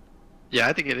 Yeah,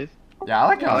 I think it is. Yeah, I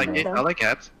like it. I on like girls. it. I like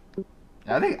hats.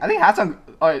 Yeah, I think hats on.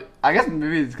 Oh, I guess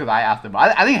maybe it's because I asked it,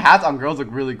 but I think hats on girls look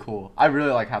really cool. I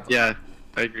really like hats. Yeah,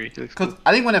 I agree. It looks Because cool.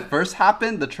 I think when it first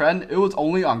happened, the trend it was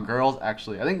only on girls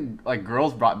actually. I think like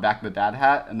girls brought back the dad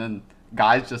hat, and then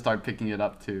guys just started picking it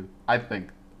up too. I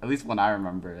think at least when I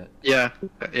remember it. Yeah,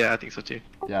 I think so too.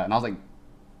 Yeah, and I was like,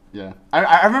 yeah.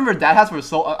 I remember dad hats were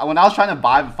so. When I was trying to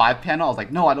buy the 5 panel, I was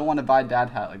like, no, I don't want to buy a dad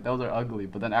hat. Like those are ugly.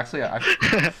 But then actually,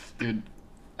 dude,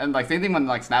 and like same thing when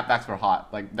like snapbacks were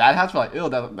hot. Like dad hats were like, ew,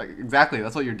 that like exactly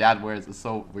that's what your dad wears. It's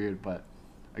so weird. But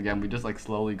again, we just like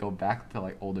slowly go back to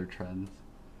like older trends.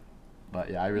 But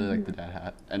yeah, I really like the dad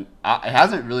hat, and it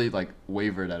hasn't really like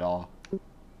wavered at all.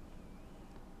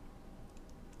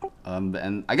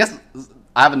 And I guess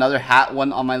I have another hat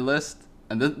one on my list,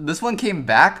 and this one came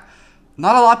back.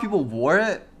 Not a lot of people wore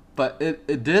it, but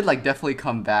it did like definitely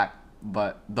come back.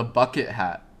 But the bucket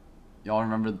hat, y'all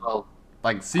remember? oh,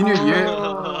 Like senior year,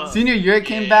 Oh. senior year it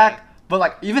came Yeah. back. But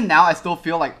like even now, I still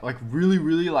feel like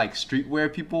really like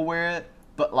streetwear people wear it.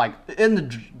 But like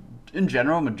in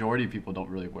general, majority of people don't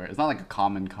really wear it. It's not like a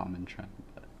common trend.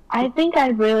 But I think I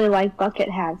really like bucket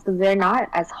hats because they're not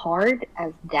as hard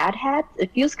as dad hats.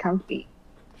 It feels comfy.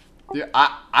 Dude,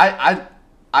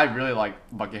 I really like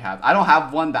bucket hats. I don't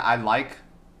have one that I like,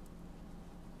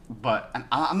 but and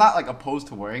I'm not like opposed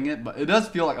to wearing it. But it does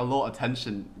feel like a little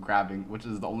attention grabbing, which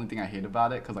is the only thing I hate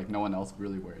about it, because like no one else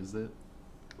really wears it.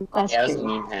 That's Yeah, it was a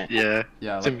true. meme hat. Yeah,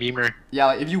 Yeah, it's a like, memer. yeah,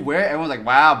 like if you wear it, everyone's like,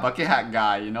 "Wow, bucket hat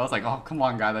guy," you know? It's like, "Oh, come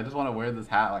on, guys, I just want to wear this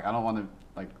hat. Like, I don't want to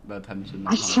like the attention."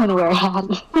 I just want to wear a hat.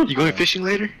 You going fishing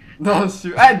later? No,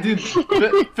 shoot, hey, dude,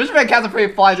 fisherman cats are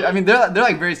pretty fly. Dude. I mean, they're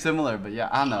like very similar, but yeah,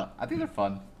 I don't know. I think they're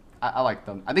fun. I like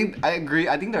them. I agree.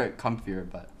 I think they're comfier,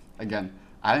 but again,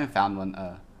 I haven't found one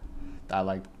that I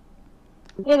like.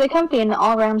 Yeah, they're comfy in an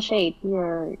all-round shape.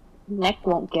 Your neck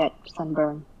won't get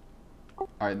sunburn. All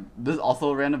right, this is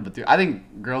also random, but dude, I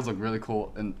think girls look really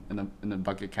cool in a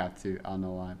bucket cap too. I don't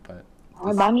know why, but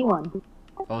Or buy me one.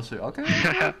 oh shit, okay,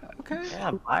 okay.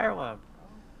 Yeah, buy her one.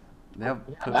 They have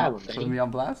that one, put buddy. me on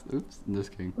blast. Oops, I'm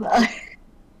just kidding.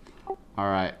 All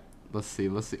right, let's see.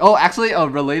 Oh, actually,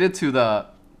 related to the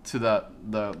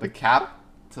cap,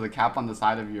 to the cap on the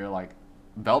side of your like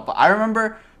belt. But I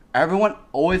remember everyone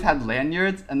always had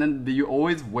lanyards, and then you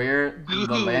always wear the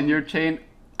Ooh. lanyard chain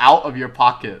out of your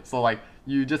pocket. So like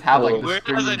you just have like the Where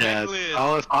string. does it- Yeah, Necklace.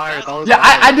 all is fire. All is Yeah,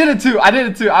 fire. I did it too.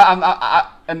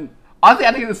 And honestly,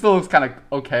 I think it still looks kind of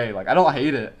okay. Like I don't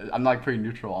hate it. I'm like pretty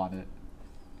neutral on it.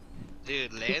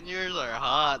 Dude, lanyards are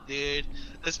hot, dude.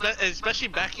 Especially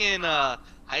back in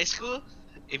high school,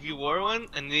 if you wore one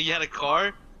and then you had a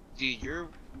car, dude, you're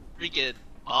freaking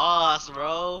boss,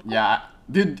 bro. Yeah,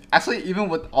 dude. Actually, even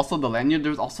with also the lanyard, there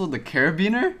was also the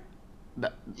carabiner.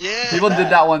 That, Yeah. people did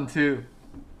that one too.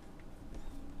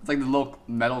 It's like the little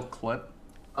metal clip.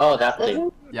 Oh, that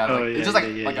thing. Yeah, Oh, like, yeah, it's just like yeah,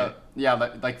 yeah, like yeah. a yeah,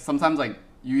 like sometimes like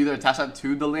you either attach that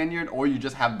to the lanyard or you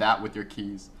just have that with your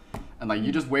keys, and like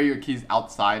you just wear your keys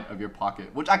outside of your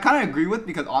pocket, which I kind of agree with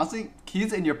because honestly,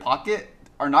 keys in your pocket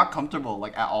are not comfortable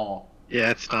like at all.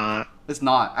 Yeah, it's not. It's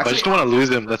not I actually. just don't want to lose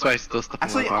them. That's why I still stuff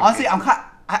Actually, in my pocket. honestly,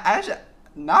 I actually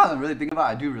now that I'm really thinking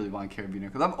about it, I do really want a carabiner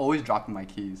because I'm always dropping my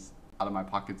keys out of my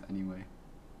pockets anyway.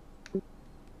 But-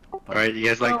 Alright, you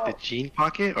guys like the jean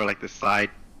pocket or like the side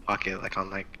pocket, like on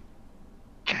like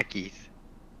khakis?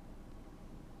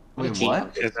 Wait, Jean what?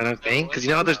 pocket. Is that what I'm saying? Because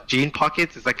you know how there's jean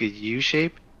pockets? It's like a U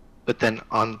shape, but then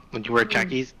on when you wear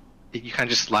khakis, you kind of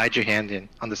just slide your hand in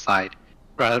on the side,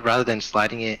 rather than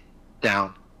sliding it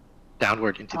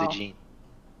downward into the Oh. jean.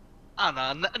 I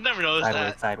don't know. I never noticed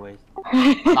Sideways, that. sideways.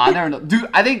 Nah, I never know. Dude,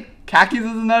 I think khakis is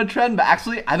another trend, but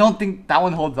actually, I don't think that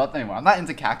one holds up anymore. I'm not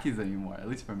into khakis anymore, at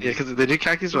least for me. Yeah, because the new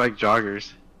khakis are like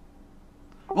joggers.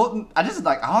 Well, I just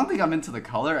like I don't think I'm into the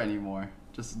color anymore.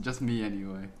 Just me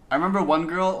anyway. I remember one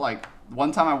girl like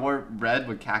one time I wore red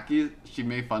with khakis. She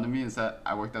made fun of me and said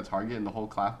I worked at Target and the whole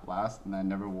class laughed, and I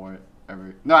never wore it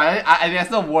ever. No, I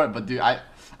still wore it, but dude, I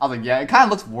was like, yeah, it kind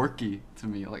of looks worky to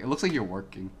me. Like it looks like you're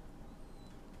working.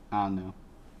 I don't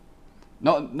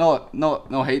know.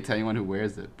 No hate to anyone who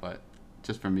wears it, but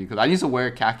just for me, because I used to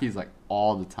wear khakis like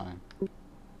all the time.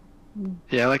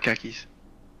 Yeah, I like khakis.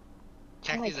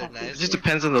 Khakis are khakis. nice. It just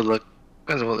depends on the look.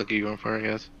 Depends on what look you're going for, I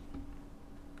guess.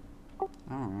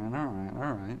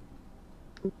 Alright.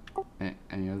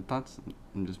 Any other thoughts?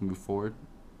 And just move forward.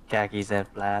 Khakis and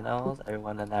flannels.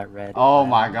 Everyone in that red. Oh flannel.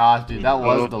 my gosh, dude, that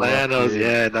was Oh, the look, flannels, dude.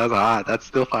 yeah, that was hot. That's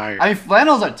still fire. I mean,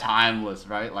 flannels are timeless,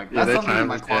 right? Like Yeah, that's they're something in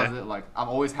my timeless, yeah. closet. Like I'm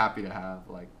always happy to have.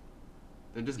 Like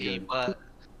they're just Yeah, good. but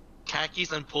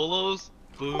khakis and polos,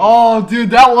 boom. Oh, dude,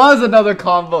 that was another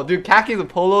combo, dude. Khakis and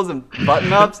polos and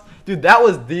button-ups, dude. That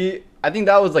was the. I think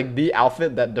that was like the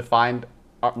outfit that defined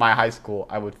my high school.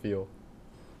 I would feel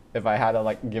if I had to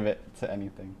like give it to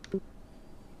anything.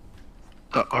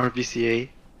 The RVCA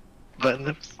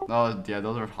button-ups. Oh yeah,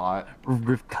 those are hot.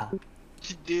 Rivka.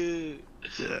 Dude.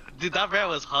 Yeah. Dude, that brand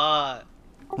was hot.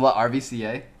 What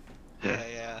RVCA? Yeah,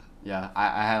 yeah. Yeah,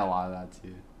 I had a lot of that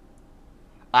too.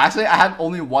 Actually, I had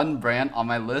only one brand on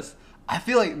my list. I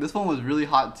feel like this one was really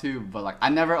hot too, but like I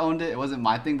never owned it. It wasn't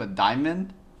my thing. But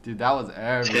Diamond, dude, that was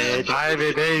Yeah, everywhere.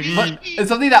 diamond, baby. But it's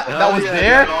something that Hell was yeah,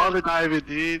 there. dude, all the diamond,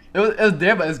 dude. It was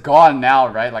there, but it's gone now,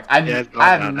 right? Like Yeah, it's gone I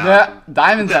have now, now.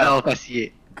 Diamonds The are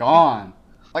LFSCA. gone.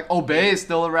 Like Obey is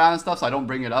still around and stuff, so I don't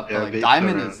bring it up. Yeah, but like Obey's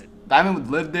Diamond still is Diamond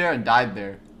lived there and died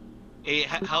there. Hey,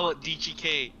 how about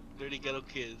DGK? Dirty Ghetto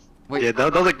Kids. Wait, Yeah,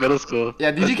 that was like middle school.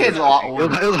 Yeah, DGK is a lot It was,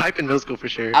 older. it was hype in middle school for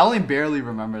sure. I only barely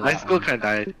remember that. High school one. kind of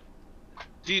died.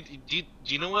 Dude, do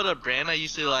you know what a brand I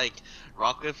used to like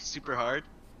rock with super hard?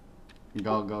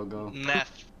 Go go go.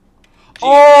 Neff.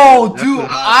 Oh, That's dude, a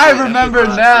hot I one, remember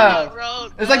that's a now. hot Bro,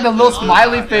 It's like the Neff little is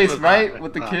smiley hot. face, That's right, hot,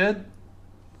 with the that's kid.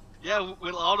 Yeah,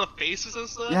 with all the faces and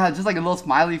stuff. Yeah, just like a little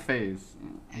smiley face.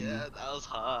 Yeah, that was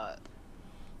hot.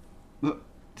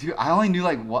 Dude, I only knew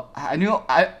like what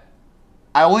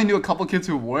I only knew a couple kids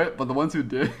who wore it, but the ones who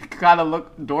did kind of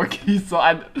looked dorky. So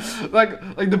I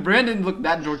like the brand didn't look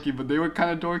that dorky, but they were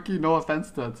kind of dorky. No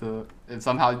offense to if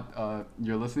somehow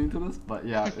you're listening to this, but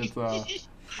yeah, it's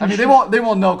I mean they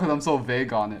won't know because I'm so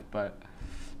vague on it. But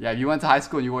yeah, if you went to high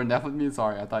school and you wore Neff with me,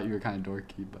 sorry, I thought you were kind of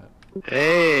dorky, but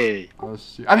Hey. oh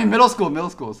shoot, I mean middle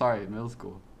school. Sorry, middle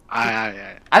school.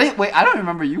 I I don't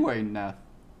remember you wearing Neff.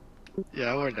 yeah,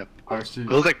 I wore that. Oh shoot.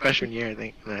 It was like freshman year, I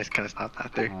think, and I just kind of stopped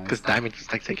after Nice. because Diamond was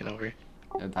like taking over.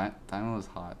 Yeah, Diamond was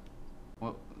hot.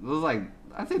 Well, those like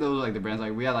I think those were like the brands.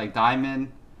 Like we had like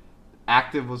Diamond,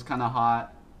 Active was kind of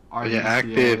hot. Oh, yeah, RDCA.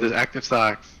 active. There's active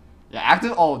socks. Yeah,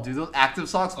 Active. Oh, dude, those Active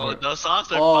socks Oh, were. those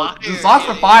socks are Oh, fire. the socks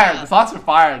were Yeah, fire. yeah. The socks were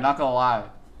fire. Not gonna lie.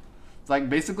 It's like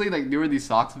basically like there were these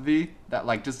socks V that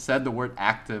like just said the word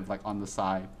Active like on the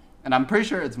side, and I'm pretty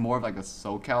sure it's more of like a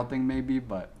SoCal thing maybe,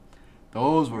 but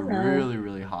those were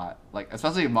really hot. Like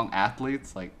especially among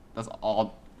athletes, like that's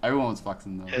all everyone was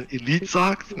flexing those. And elite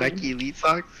socks, Nike elite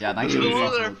socks. Yeah, Nike Elite Those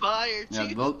socks are were- fire, Yeah,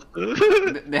 too.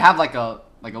 those, they have like a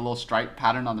little stripe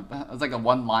pattern on the. It's like a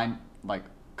one line like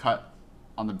cut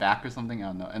on the back or something. I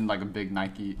don't know, and like a big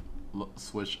Nike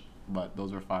swoosh. But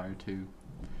those were fire too.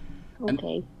 And-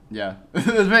 Okay. Yeah,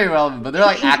 it's very relevant. But they're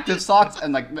like active socks,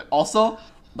 and like also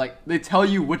like they tell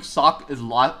you which sock is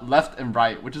left and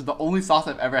right, which is the only socks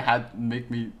I've ever had make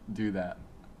me do that.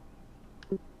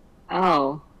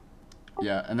 Oh.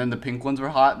 Yeah, and then the pink ones were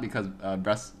hot because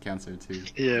breast cancer too.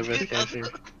 Yeah, breast cancer.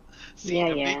 See, Yeah,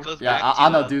 the yeah. big goes Yeah, back I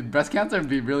to, know, dude. Breast cancer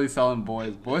be really selling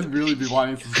boys. Boys really be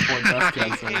wanting to support breast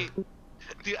cancer.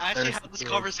 Dude, I actually First had this kid.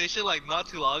 conversation like not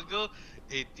too long ago.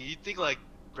 Hey, do you think like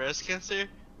breast cancer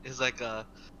is like a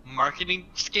marketing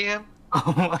scam?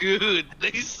 Oh my. Dude,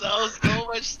 they sell so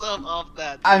much stuff off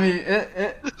that. I mean,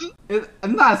 it's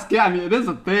not a scam. I mean, it is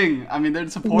a thing. I mean, they're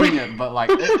supporting it, but like,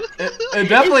 it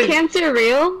definitely. Is cancer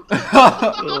real?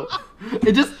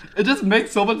 it just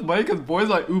makes so much money because boys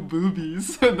are like, ooh,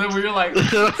 boobies. And then we're like,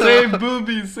 save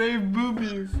boobies, save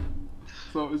boobies.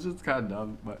 So it's just kind of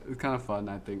dumb, but it's kind of fun,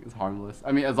 I think. It's harmless.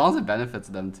 I mean, as long as it benefits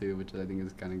them too, which I think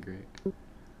is kind of great.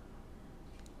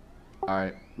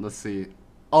 Alright, let's see.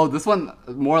 Oh, this one,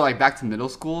 more like back to middle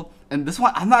school. And this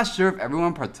one, I'm not sure if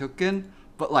everyone partook in,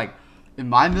 but like, in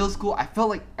my middle school, I felt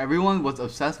like everyone was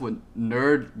obsessed with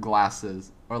nerd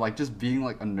glasses. Or like just being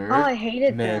like a nerd. Oh, I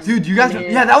hated Man. them. Dude, you guys, Yeah.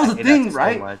 yeah, that was I a hate thing, that so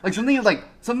right? much. Like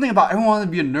something about everyone wanted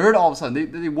to be a nerd all of a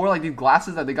sudden. They wore like these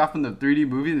glasses that they got from the 3D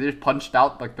movie and they just punched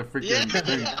out like the freaking Yeah.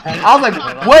 thing. I was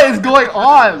like, what is going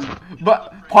on?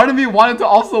 But part of me wanted to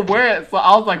also wear it, so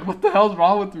I was like, what the hell's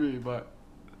wrong with me? But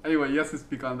anyway, you have to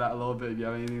speak on that a little bit if you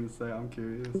have anything to say. I'm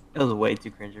curious. It was way too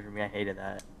cringy for me. I hated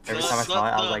that. Every So- time I so saw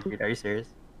it, I was the- like, dude, are you serious?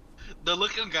 The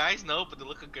look of guys, no, but the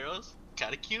look of girls,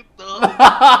 kinda cute though.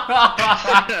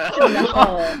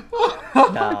 No.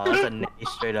 No, that's a nay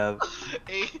straight up.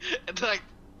 Hey, and like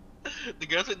the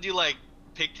girls would do like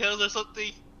pigtails or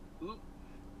something. Ooh,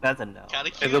 That's a no.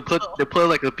 kinda cute. And they put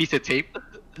like a piece of tape.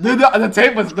 Dude, the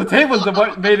tape was the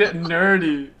what made it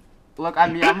nerdy. Look, I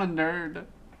mean, I'm a nerd.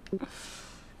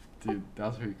 Dude, that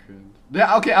was pretty cringe.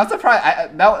 Yeah, okay, I'm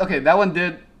surprised. That one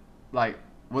did, like,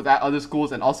 was at other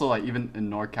schools and also like even in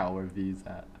NorCal where V's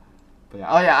at. But yeah,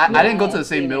 oh yeah, I didn't go to the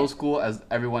same Yeah. middle school as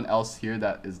everyone else here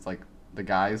that is like the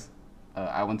guys.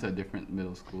 I went to a different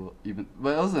middle school, but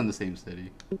it was in the same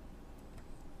city.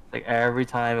 Like every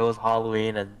time it was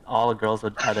Halloween and all the girls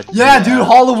would either Yeah, dude,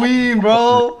 Halloween,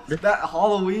 bro. That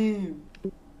Halloween.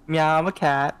 meow, I'm a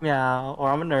cat, meow, or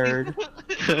I'm a nerd.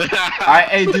 Alright,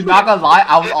 hey, dude, not gonna lie,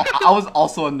 I was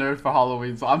also a nerd for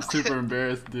Halloween, so I'm super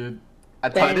embarrassed, dude. I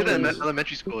thought did it in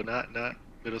elementary school, not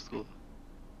middle school.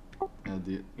 Yeah,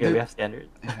 dude. Yeah, Dude, we have standards.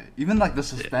 yeah, even like the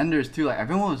suspenders too, like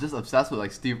everyone was just obsessed with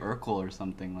like Steve Urkel or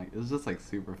something. Like it was just like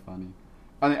super funny.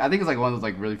 I mean, I think it's like one of those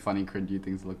like really funny, cringy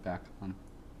things to look back on.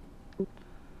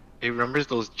 Hey, remembers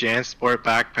those Jan Sport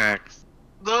backpacks?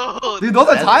 No, Dude, those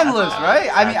are That's- timeless, that's- right?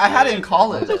 I mean, I had it in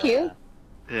college. Those are cute.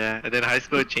 Yeah, and then high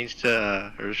school it changed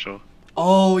to Herschel.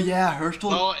 Oh yeah, Herschel.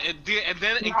 No, and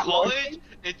then in college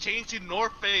it changed to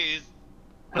North Face.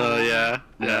 Oh yeah,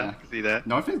 Yeah. yeah, I can see that.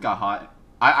 North Face got hot.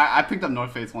 I picked up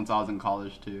North Face once I was in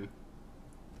college too.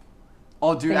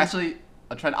 Oh, dude, Thanks. actually,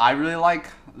 a trend I really like.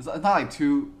 It's not like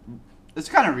too. It's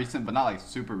kind of recent, but not like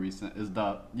super recent. Is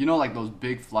like those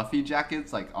big fluffy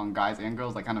jackets like on guys and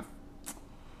girls, like kind of.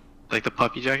 Like the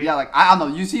puppy jacket. Yeah, like I don't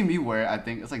know. You see me wear it. I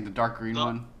think it's like the dark green No.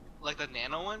 one. Like the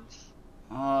nano ones?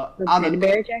 The I don't teddy know.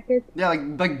 bear jackets, Yeah,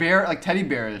 like bear, like teddy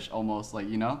bearish almost, like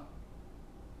you know.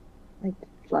 like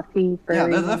fluffy, furry. Yeah,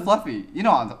 they're ones. fluffy. You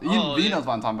know, Oh, V yeah. knows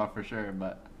what I'm talking about for sure.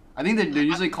 But I think they're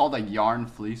usually called like yarn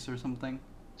fleece or something.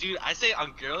 dude, I say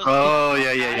on girls. Oh, on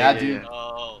yeah, yeah, guys, yeah, dude.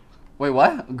 No. Wait,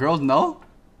 what? Girls no?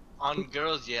 On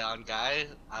girls, yeah. On guys,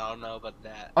 I don't know about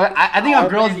that. Okay, I think on Oh,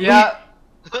 girls, really? yeah.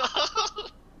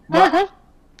 But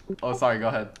oh, sorry. Go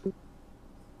ahead.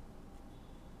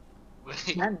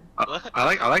 Wait, None. what?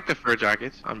 I like the fur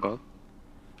jackets on both.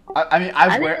 I mean, I I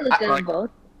didn't wear. look good I, on both.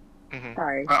 Mhm.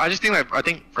 Sorry. I just think like I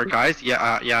think for guys, yeah,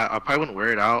 I probably wouldn't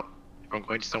wear it out if I'm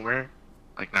going to somewhere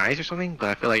like nice or something. But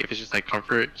I feel like if it's just like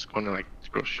comfort, just going to like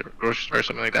grocery store or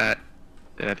something like that,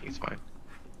 then I think it's fine.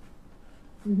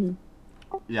 Hmm.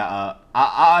 yeah.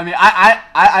 I mean,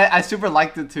 I super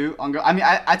liked it too on girl. I mean,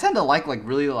 I tend to like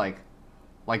really like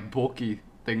bulky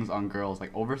things on girls,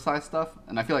 like oversized stuff,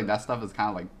 and I feel like that stuff is kind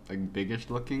of like biggish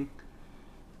looking.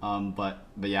 But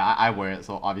yeah, I wear it,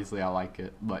 so obviously I like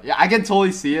it. But yeah, I can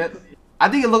totally see it. I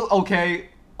think it looks okay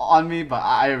on me, but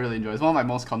I really enjoy it. It's one of my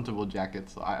most comfortable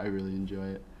jackets, so I really enjoy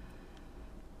it.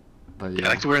 But Yeah, yeah. I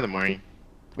like to wear it in the morning.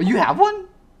 Well, you have one?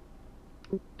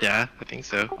 Yeah, I think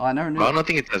so. Oh, I never knew. But I don't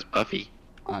think it's as puffy.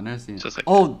 Oh, I never seen it. Just like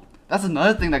Oh, that's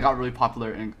another thing that got really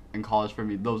popular in college for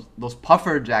me. Those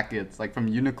puffer jackets, like from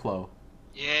Uniqlo.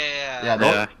 Yeah. Yeah,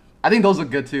 those, Yeah. I think those look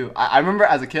good too. I remember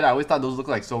as a kid, I always thought those looked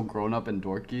like so grown up and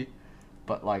dorky,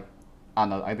 but like, I don't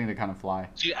know. I think they kind of fly.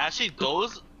 Dude, actually,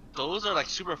 those are like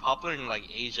super popular in like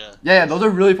Asia. Yeah, those are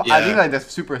really. I Yeah. think like that's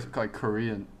super like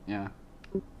Korean. Yeah.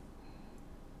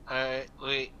 Alright,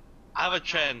 wait. I have a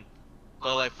trend.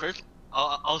 But like first,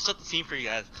 I'll set the scene for you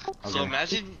guys. So Okay.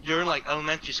 imagine you're in like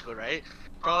elementary school, right?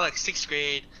 Probably like 6th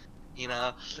grade. You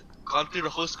know, gone through the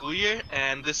whole school year,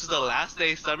 and this is the last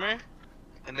day of summer.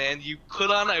 And then you put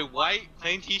on a white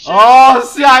plain T-shirt. Oh,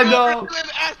 see, I and know.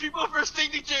 ask people for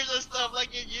signatures and stuff like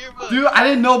in yearbook. Dude, I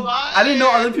didn't know. I didn't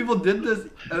know other people did this.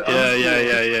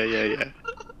 Yeah.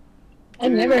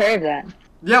 I've never heard of that.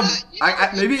 Yeah,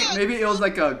 maybe it was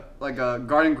like a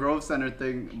Garden Grove Center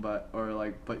thing, but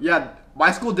yeah,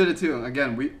 my school did it too.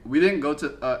 Again, we didn't go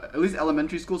to at least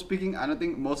elementary school speaking. I don't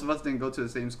think most of us didn't go to the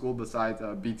same school besides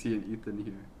BT and Ethan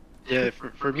here. Yeah,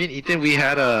 for me and Ethan, we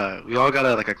all got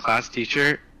a class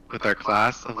t-shirt with our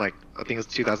class of like I think it was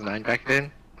 2009 back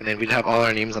then, and then we'd have all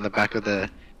our names on the back of the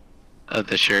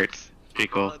shirts. Pretty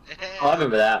cool. Oh, I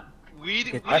remember that. We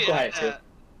didn't I go ahead, have that.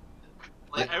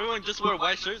 Like everyone just wore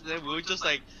white shirts, and then we would just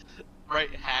like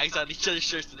write hags on each other's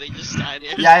shirts, and they just sign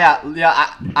it. Yeah.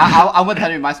 I'm with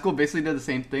Henry. My school basically did the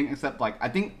same thing, except like I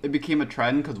think it became a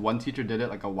trend because one teacher did it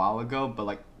like a while ago, but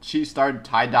like she started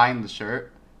tie dyeing the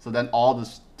shirt, so then all the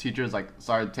teachers like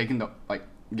started taking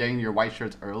getting your white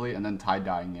shirts early and then tie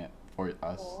dyeing it for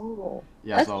us. Oh.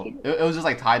 Yeah, That's so cute. it was just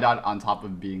like tie dye on top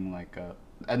of being like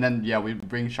and then yeah, we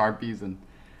bring Sharpies and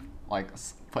like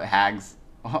put hags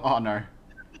on our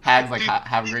hags like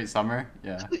have a great summer.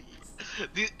 Yeah.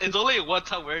 Dude, it's only a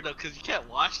one-time wear though, cause you can't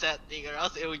wash that thing, or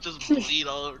else it would just bleed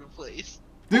all over the place.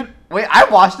 Dude, wait, I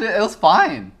washed it. It was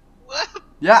fine. What?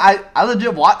 Yeah, I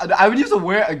legit I would use to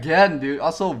wear it again, dude.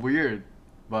 That's so weird.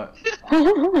 But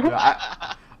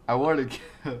yeah, I wore it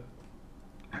again.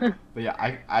 But yeah,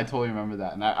 I totally remember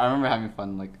that, and I remember having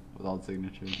fun like with all the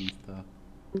signatures and stuff.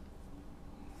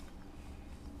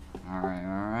 All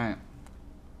right.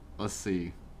 Let's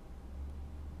see.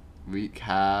 We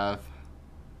have.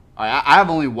 I have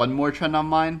only one more trend on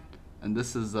mine, and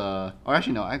this is or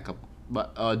actually no, I have a couple,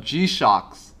 but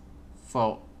G-Shocks.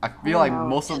 So I feel like Oh.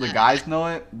 most of the guys know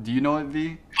it. Do you know it,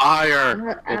 V?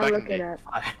 Fire! I'll Go back look in it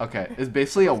the- up. Okay, it's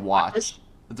basically a watch.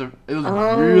 It was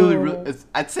Oh. really.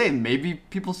 I'd say maybe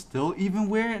people still even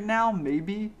wear it now,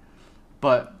 maybe,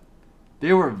 but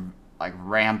they were like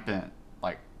rampant.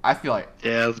 Like I feel like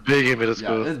Yeah, it was big in middle yeah,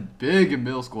 school. it's big in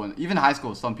middle school and even high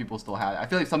school. Some people still had it. I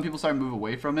feel like some people started to move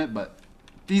away from it, but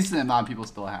decent amount of people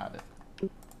still had it.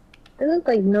 They look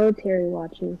like military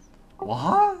watches.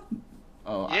 What?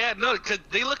 Oh Yeah, no, cause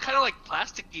they look kind of like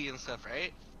plasticky and stuff,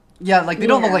 right? yeah, like they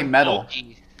don't look Yeah. like metal,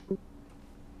 Bulky.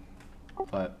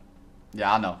 but yeah,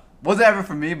 I don't know. Wasn't ever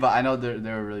for me, but I know they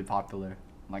were really popular.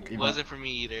 Like It even wasn't for me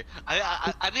either.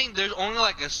 I think there's only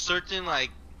like a certain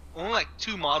like only like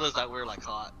 2 models that were like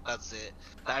hot. That's it.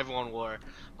 That everyone wore.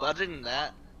 But other than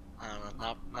that, I don't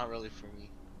know. Not really for me.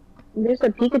 There's a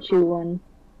Pikachu one.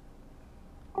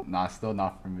 nah, still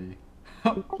not for me.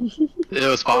 It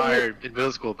was fire in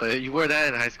middle school, but you wore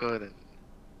that in high school. Then,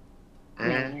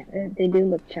 Yeah, they do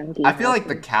look chunky. I feel like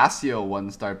the Casio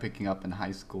ones started picking up in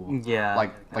high school. Yeah.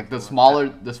 Like the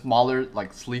smaller,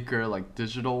 like sleeker, like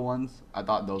digital ones. I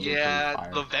thought those were Yeah, pretty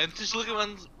the fire. vintage looking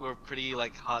ones were pretty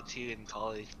like hot too in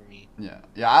college for me. Yeah.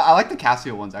 I like the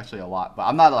Casio ones actually a lot, but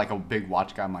I'm not like a big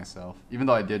watch guy myself. Even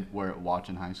though I did wear a watch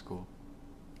in high school.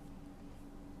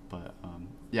 But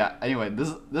yeah. Anyway, this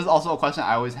is also a question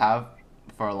I always have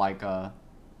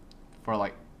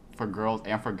for for girls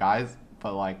and for guys,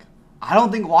 but like I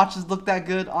don't think watches look that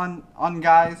good on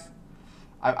guys.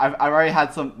 I've already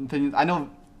had some opinions. I know,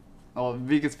 well,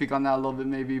 V can speak on that a little bit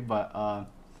maybe, but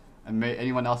and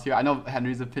anyone else here? I know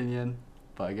Henry's opinion,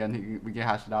 but again, we can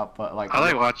hash it out. But like, I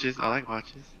like watches. I like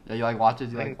watches. Yeah, you like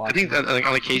watches. You like I watches. think that like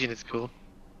on occasion it's cool.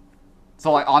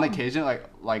 So like on occasion,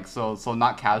 so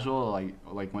not casual,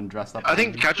 like when dressed up. I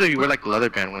think casual you wear like a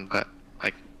leather band one, but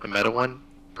like a metal one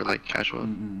for like casual.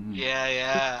 Mm-mm.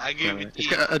 Yeah, I agree Yeah, with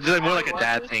it's you. like more like a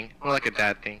dad thing. More like a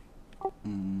dad thing.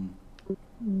 Mm.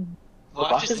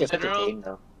 Watches in are such a general. pain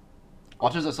though.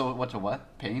 Watches are so much a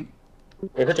what? Pain?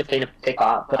 They're such a pain to take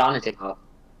off, put on and take off.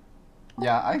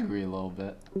 Yeah, I agree a little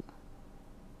bit.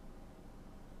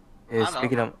 Yeah, I don't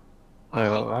speaking of,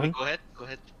 Go ahead.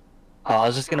 oh, I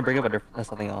was just gonna bring up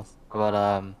something else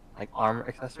about like arm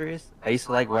accessories. I used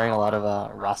to like wearing a lot of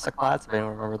Rastaclats. If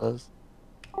anyone remember those?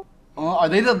 Oh, are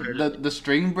they the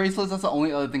string bracelets? That's the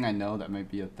only other thing I know that might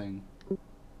be a thing.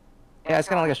 Yeah, it's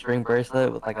kind of like a string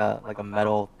bracelet with like a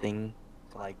metal thing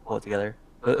to like pull it together.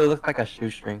 It looked like a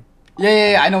shoestring.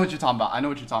 Yeah. I know what you're talking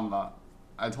about.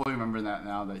 I totally remember that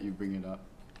now that you bring it up.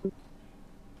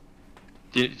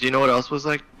 Do you know what else was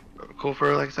like cool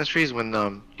for like accessories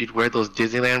when you'd wear those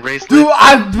Disneyland bracelets? Dude,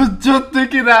 I was just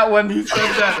thinking that when he said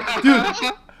that.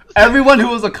 Dude, everyone who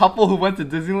was a couple who went to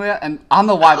Disneyland, and I don't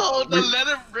know why. Oh, the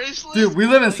leather bracelet. Dude, we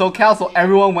live in SoCal, so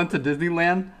everyone went to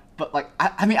Disneyland. But like,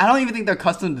 I mean, I don't even think they're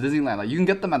custom to Disneyland. Like, you can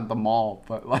get them at the mall,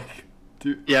 but like,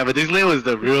 dude, Yeah, but Disneyland was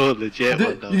the real legit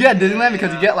one though. you get Disneyland because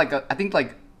Yeah. you get like I think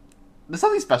like, there's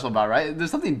something special about it, right? There's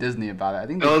something Disney about it. I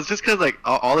think. No, it's just cause like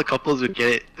all the couples would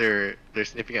get their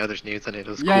significant other's names on it. It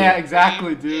was cool. Yeah,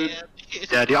 exactly, dude.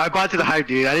 Yeah, dude, I bought to the hype,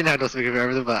 dude. I didn't have no significant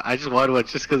everything, but I just wanted one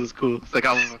just cause it's cool. It's like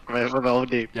I my own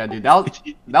name. Yeah, dude, that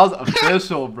was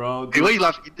official, bro. Dude, what you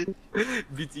laughing? Dude,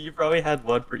 BT, you probably had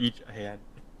one for each hand.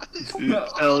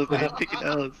 L's, man, picking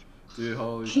L's. Dude,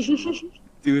 holy shit.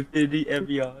 To infinity and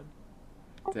beyond.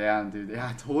 Damn, dude. Yeah,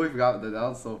 I totally forgot that. That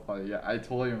was so funny. Yeah, I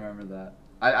totally remember that.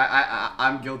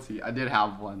 I'm guilty. I did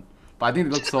have one, but I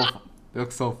think they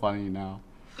look so funny now.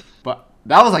 But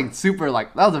that was like super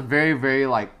like that was a very very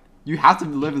like you have to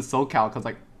live in SoCal because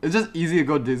like it's just easy to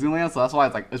go to Disneyland, so that's why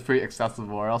it's pretty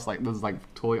accessible. Or else like this is like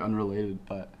totally unrelated,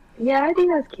 but Yeah, I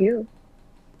think that's cute.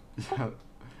 yeah,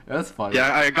 that's funny.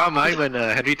 Yeah, I got mine when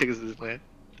Henry took us to Disneyland.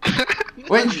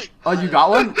 Wait, oh, you got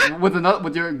one with another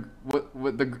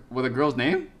with a girl's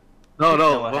name? No,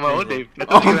 No, with my own name.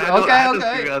 Oh, I had those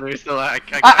okay. three others, so I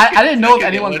didn't know if get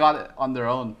anyone one. got it on their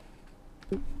own.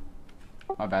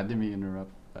 My bad, didn't mean to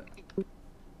interrupt. But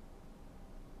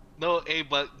No, hey,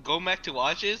 but going back to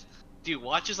watches, dude,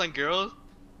 watches on girls,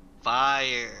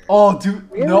 fire. oh, dude,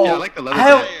 Really? no, Yeah, I like the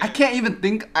leather I can't even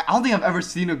think. I don't think I've ever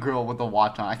seen a girl with a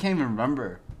watch on. I can't even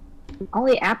remember.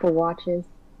 Only Apple Watches.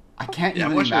 I can't Yeah,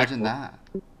 even watches are imagine cool. that.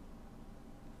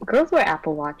 Girls wear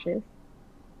Apple Watches.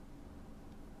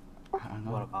 I don't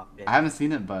know. What about it? I haven't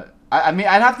seen it, but I mean,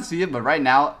 I'd have to see it. But right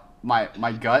now, my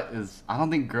gut is I don't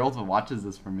think girls with watches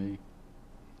is for me.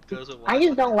 Girls with I watches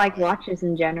just don't are like fire. watches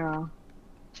in general.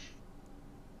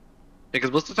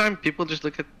 Because most of the time, people just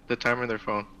look at the timer on their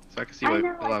phone. So I can see I why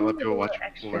know, a I lot think of people it's watch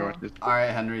a little wear extra. watches. All right,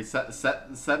 Henry,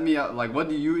 set me up. Like, what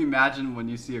do you imagine when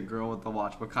you see a girl with a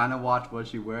watch? What kind of watch? What is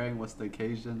she wearing? What's the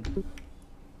occasion?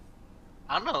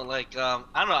 I don't know, like, I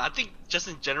don't know. I think just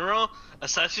in general,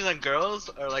 accessories on girls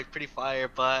are like pretty fire,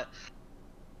 but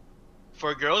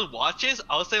for girls watches,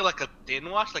 I would say like a thin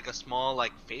watch, like a small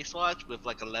like face watch with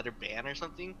like a leather band or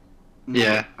something.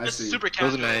 Yeah. I Just see. super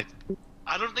Those are casual. nice.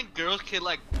 I don't think girls can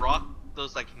like rock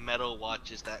those like metal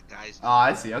watches that guys do. Oh,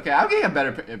 I see. Okay, I'm getting a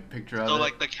better picture of So it.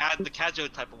 like the casual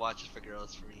type of watches for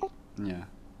girls for me. Yeah.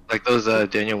 Like those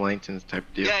Daniel Wellingtons type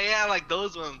deal. Yeah, like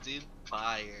those ones, dude.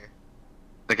 Fire.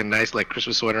 Like a nice like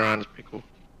Christmas sweater on. It's pretty cool.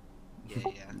 Yeah.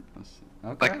 Let's see.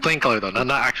 Okay. Like plain color though, not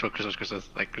actual Christmas.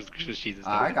 Like Christmas cheese and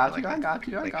stuff. I got you. Like, I got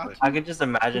you. I plain got color. you. I could just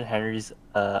imagine Henry's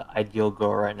ideal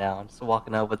girl right now, just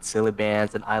walking up with silly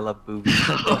bands and I love boobies.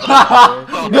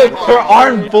 Her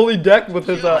arm fully decked with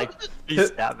his like three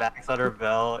snapbacks on her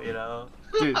belt, you know.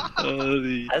 dude.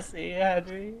 The- I see you,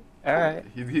 Henry. All right.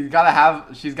 He's gotta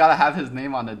have. She's gotta have his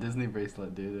name on the Disney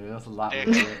bracelet, dude. There's a lot.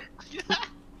 With it.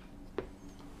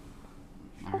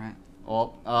 All right.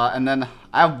 Well, and then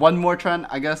I have one more trend,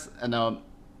 I guess, and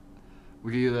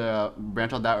we can either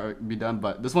branch out that or be done.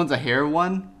 But this one's a hair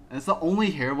one, and it's the only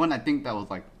hair one I think that was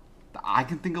like that I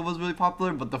can think of was really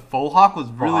popular. But the faux hawk was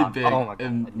really hawk. big Oh my God,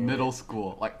 in yeah. middle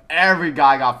school. Like every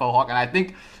guy got faux hawk, and I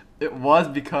think it was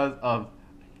because of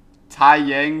Tai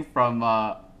Yang from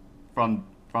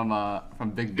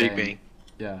Big Big Bang. Bang.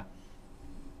 Yeah.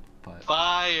 But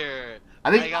Fire.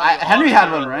 I think got it Henry all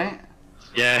had one, girl. right?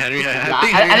 Yeah, Henry. Yeah, I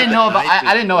think I Henry didn't had know the about.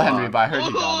 I didn't know nicest Henry, mohawk. but I heard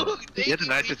he got it. Thank He had the you,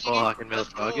 nicest BG. mohawk in middle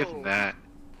school. I'll give Let's him go. that.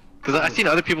 Because I've seen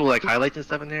other people like highlights and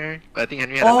stuff in there, but I think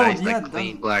Henry had Oh, a nice, yeah, like, clean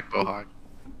that's- black mohawk.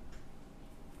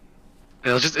 And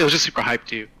it was just super hype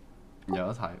too. Yeah,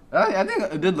 that's hype. I think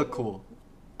it did look cool.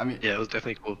 I mean, Yeah, it was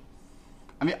definitely cool.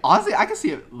 I mean, honestly, I can see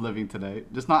it living today,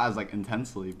 just not as like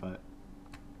intensely, but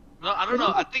No, I don't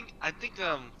know. I think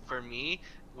for me,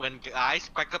 when guys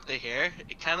spike up their hair,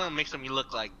 it kind of makes them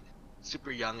look like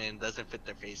super young and doesn't fit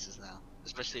their faces now,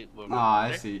 especially when we're I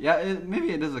older. see. Yeah,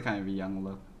 maybe it is a kind of a young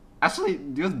look. Actually,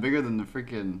 what's bigger than the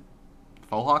freaking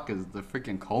faux hawk is the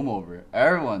freaking comb over.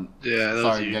 Everyone Yeah, that was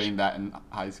started huge. getting that in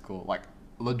high school. Like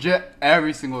legit,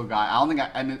 every single guy. I don't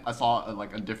think I saw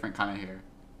like a different kind of hair.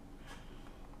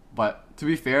 But to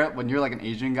be fair, when you're like an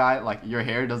Asian guy, like your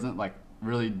hair doesn't like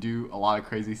really do a lot of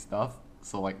crazy stuff.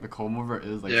 So like the comb over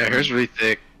is like Yeah, hair's really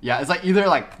thick. yeah, it's like either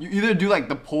like you either do like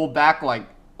the pull back like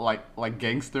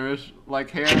gangsterish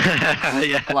like hair,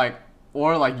 Yeah. like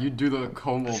or like you do the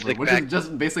comb over, Slick which back. is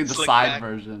just basically the Slick side back.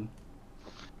 version.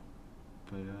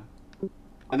 But yeah,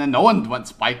 and then no one went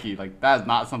spiky. Like that is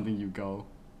not something you go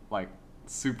like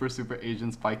super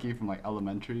Asian spiky from like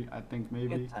elementary. I think maybe.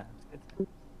 Good times. Good times.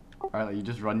 Right, like you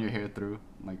just run your hair through,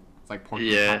 like it's like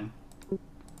porcupine. Yeah.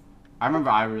 I remember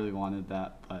I really wanted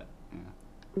that, but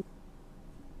yeah.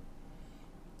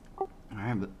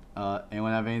 Alright, but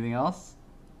anyone have anything else?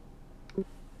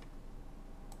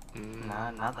 Mm.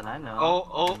 Nah, not that I know.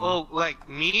 Oh, like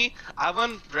me, I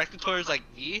went directed towards like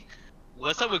V.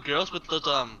 What's up with girls with those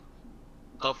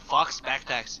the Fox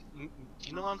backpacks? Do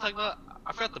you know what I'm talking about?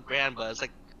 I forgot the brand, but it's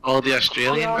like Oh, the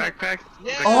Australian Yeah. backpack?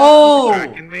 Yeah. Oh!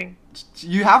 Kraken thing?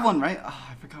 You have one, right? Oh,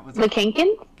 I forgot what's The it.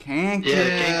 Kanken? Kanken. Yeah, the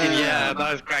Kanken, yeah, I thought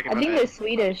it was Kraken. I my think bad. they're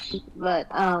Swedish, but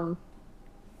I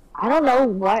don't know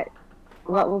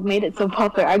what made it so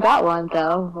popular. I got one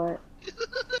though, but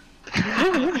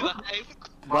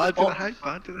Bond to Oh. the hype,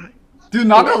 bond to the hype. Dude,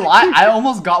 not gonna lie, I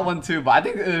almost got one too, but I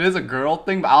think it is a girl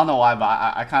thing, but I don't know why, but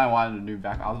I kind of wanted a new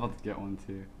back. I was about to get one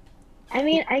too. I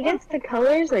mean, I guess the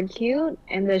colors are cute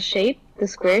and the shape, the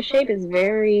square shape is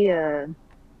very I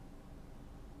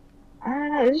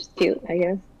don't know, it's just cute, I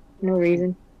guess. No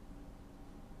reason.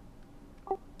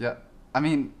 Yeah, I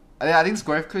mean, I think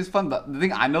Square is fun, but the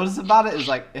thing I noticed about it is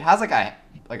like it has like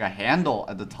a handle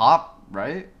at the top,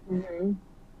 right? Mhm.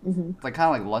 Mhm. It's like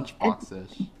kind of like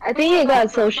lunchbox-ish. I think it got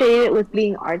associated with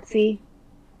being artsy,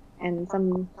 and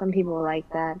some people like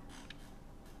that.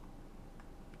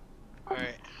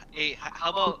 Alright. Hey,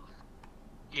 how about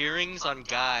earrings on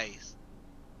guys?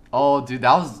 Oh, dude,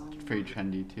 that was pretty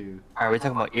trendy too. Are we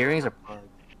talking about earrings or plugs?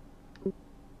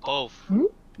 Both.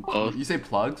 Both, You say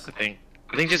plugs? I think.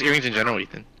 I think just earrings in general,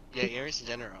 Ethan. Yeah, earrings in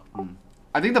general.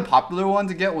 I think the popular one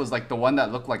to get was like the one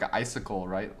that looked like an icicle,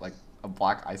 right? Like a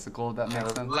black icicle, if that Yeah,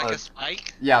 makes sense. Like a Plug.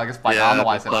 spike? Yeah, like a spike. I don't know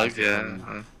why I the said plugs, icicle.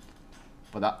 yeah.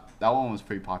 But that one was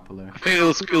pretty popular. I think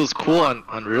it was cool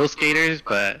on real skaters,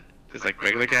 but just like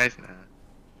regular guys, nah.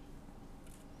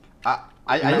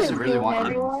 I Isn't used to it really for want earrings.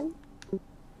 everyone?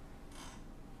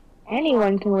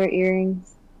 Anyone can wear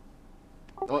earrings.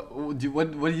 What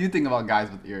do you think about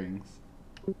guys with earrings?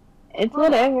 It's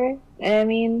whatever. I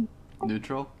mean,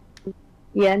 Neutral?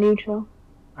 yeah, neutral.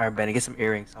 Alright, Benny, get some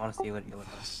earrings. I want to see what you look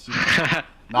like.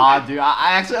 Nah, dude.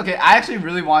 I actually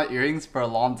really wanted earrings for a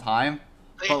long time.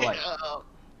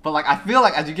 But like, I feel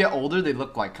like as you get older, they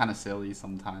look like kind of silly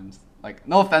sometimes. Like,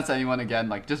 no offense to anyone again.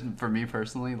 Like, just for me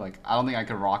personally, like, I don't think I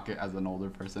could rock it as an older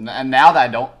person. And now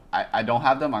that I don't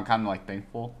have them, I'm kind of like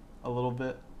thankful a little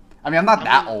bit. I mean, I'm not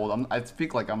that old. I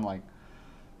speak like I'm like,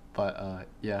 but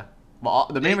yeah. But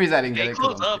the main reason I didn't get They it.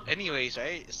 'cause close I'm up anyways,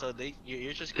 right? So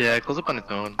you're just Yeah, it close up on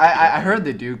its own. I heard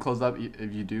they do close up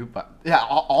if you do, but yeah,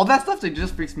 all that stuff, it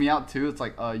just freaks me out too. It's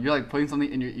like you're like putting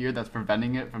something in your ear that's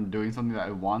preventing it from doing something that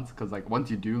it wants, because like once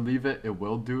you do leave it, it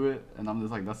will do it, and I'm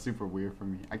just like, that's super weird for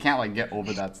me. I can't like get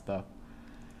over that stuff.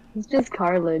 It's just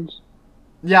cartilage.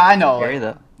 Yeah, I know, Scary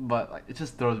like, though. but like it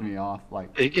just throws me off.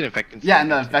 Like It get infected. yeah,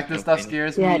 and the infected stuff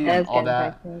scares Yeah, me it does and all get that.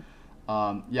 infected.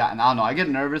 Yeah, and I don't know. I get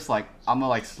nervous. Like I'm gonna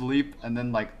like sleep, and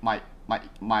then like my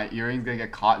earring's gonna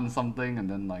get caught in something, and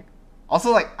then like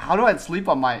also like how do I sleep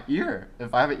on my ear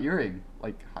if I have an earring?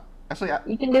 Like actually,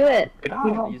 You can do it. Get You off,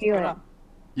 won't just feel get it. off.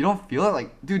 you don't feel it.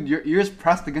 Like dude, your ear's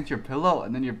pressed against your pillow,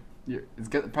 and then your it's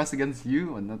pressed against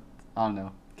you, and that I don't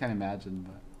know. Can't imagine,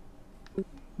 but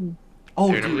oh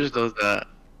Do you remember dude. those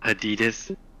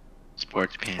Adidas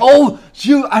sports pants? Oh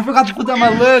shoot! I forgot to put that on my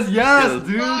list. Yes, Yeah,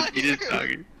 dude. Adidas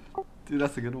joggers. Dude,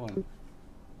 that's a good one.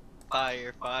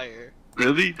 fire.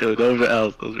 Really? No, those are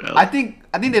L's. Those are L's. I think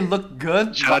they look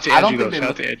good. Shout out but to I don't Andrew think though. they Shout out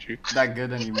look to Andrew. that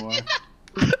good anymore.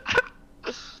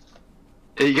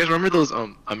 Hey, you guys remember those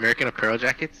American Apparel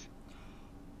jackets?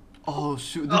 Oh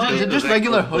shoot! Oh, They're yeah, just those,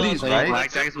 regular like, hoodies, those right?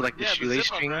 Black jackets with like the Yeah, the shoelace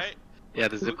zip-up, strings. right? Yeah,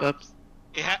 the zip ups.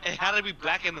 It had to be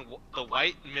black and the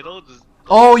white middle.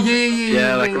 Oh yeah.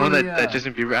 Yeah, like the one that, yeah. that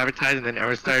Justin Bieber advertised, and then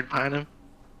everyone started buying them.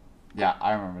 Yeah,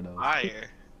 I remember those. Fire.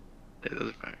 Yeah, those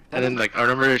are fire. And then like I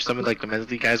remember some of like the men's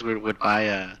league guys would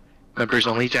buy members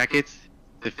only jackets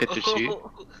to fit their shoe.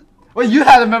 Wait, you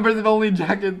had a members only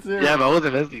jacket too? Yeah, but I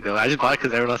wasn't men's league though. I just bought it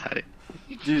because everyone else had it.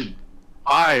 Dude,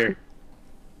 Fire.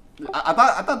 I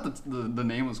thought the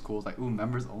name was cool. It's like, ooh,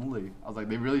 members only. I was like,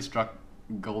 they really struck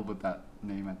gold with that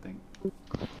name, I think.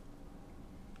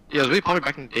 Yeah, it was really popular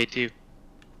back in the day too.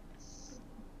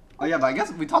 Oh yeah, but I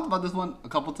guess we talked about this one a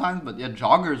couple times, but yeah,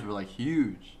 joggers were like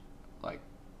huge. Like,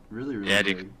 really Yeah,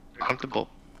 big. dude. Comfortable.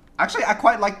 Actually, I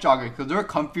quite like joggers because they're a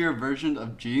comfier version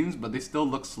of jeans, but they still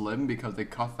look slim because they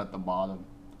cuff at the bottom.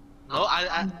 No,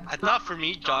 I thought for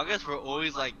me joggers were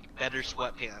always like better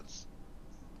sweatpants.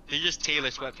 They're just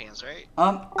tailored sweatpants, right?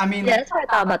 I mean, Yeah, that's what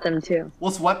I thought about them too.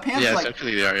 well, sweatpants Yeah, like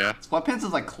essentially they are. Yeah. sweatpants is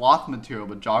like cloth material,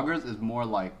 but joggers is more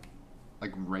like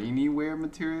rainy wear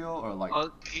material or like. Oh,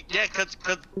 yeah, cause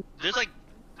there's like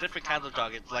different kinds of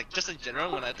joggers. Like just in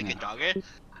general, when I think of jogger,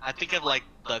 I think of like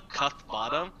the cuffed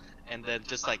bottom and then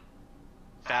just like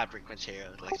fabric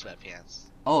material like sweatpants.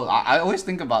 Oh, I always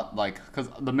think about like, cause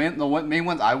the main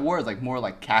ones I wore is like more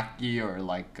like khaki or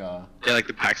like Yeah, like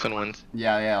the Paxson ones.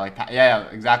 yeah,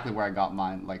 exactly where I got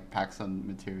mine, like Paxson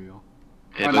material.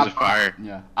 Yeah, Or those not- are fire.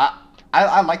 Yeah,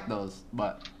 I like those,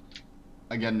 but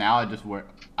again now I just wear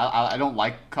I don't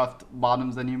like cuffed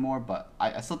bottoms anymore, but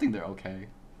I still think they're okay.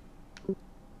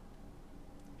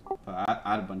 But I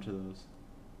had a bunch of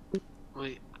those.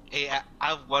 Wait, hey, I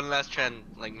have one last trend,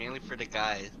 like mainly for the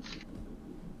guys.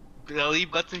 Belly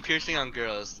button piercing on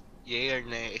girls, yay or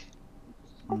nay?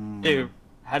 Mm. Dude,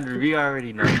 Henry, we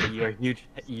already know that you're a huge,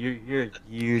 you're a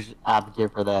huge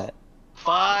advocate for that.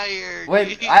 Fire!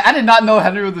 Wait, dude. I did not know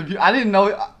Henry was I didn't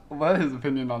know what his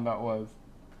opinion on that was.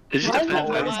 It just Why depends.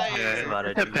 always Yeah, talking about it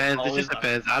it, dude? depends. It Always just talking.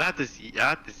 depends. I have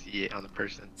to see it on the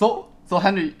person. So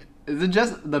Henry, is it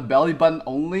just the belly button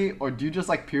only, or do you just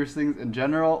like piercings in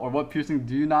general, or what piercing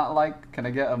do you not like? Can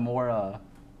I get a more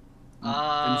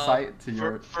insight to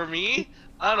your? For me,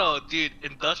 I don't know, dude.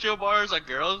 Industrial bars on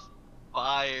girls,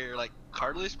 fire. Like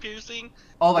cartilage piercing.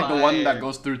 Oh, like the one fire. that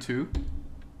goes through too.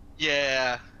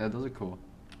 Yeah. Yeah, those are cool.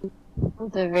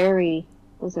 Those are very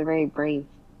brave.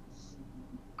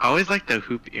 I always like the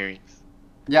hoop earrings.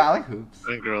 Yeah, I like hoops.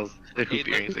 On girls, the Hey, hoop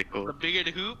earrings are cool. The bigger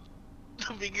the hoop,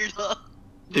 the bigger the.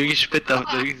 Dude, you spit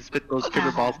those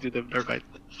paper balls through the dirt bike.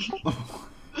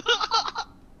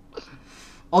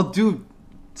 Oh, dude,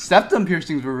 septum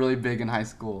piercings were really big in high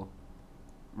school,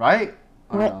 right?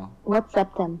 I don't know. What's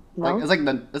septum? No? Like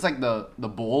it's like the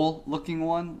bowl looking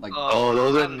one. Like Oh,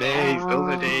 those I are don't know. nays.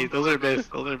 Those are nays. Those are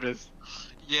best. Those are best.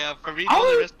 Yeah, for me, I-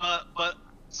 those are best, but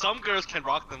some girls can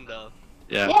rock them though.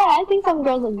 yeah, Yeah. I think some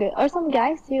girls look good, or some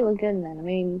guys too look good in them. I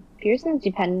mean, piercings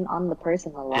depend on the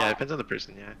person a lot. Yeah, it depends on the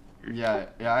person. Yeah.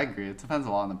 yeah, I agree. It depends a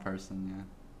lot on the person.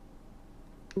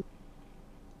 Yeah.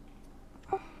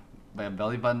 But a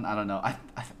belly button, I don't know. I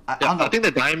Yeah, don't know. I think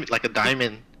the diamond, like a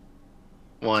diamond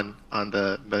one on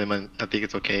the belly button, I think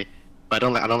it's okay. But I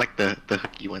don't like the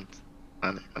hooky ones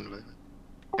on the belly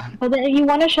button. But then if you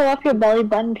want to show off your belly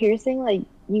button piercing, like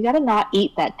you gotta not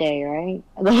eat that day, right?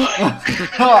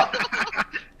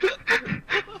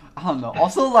 I don't know.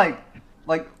 Also, like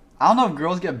I don't know if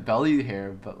girls get belly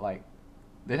hair, but like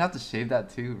they'd have to shave that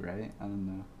too, right? I don't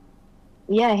know.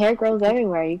 Yeah, hair grows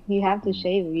everywhere. You have to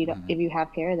shave if you don't, if you have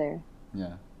hair there.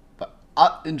 Yeah, but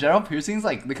in general, piercings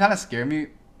like they kind of scare me.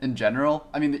 In general,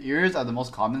 I mean the ears are the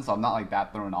most common, so I'm not like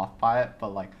that thrown off by it. But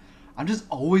like, I'm just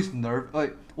always nervous.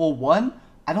 Like, well, one,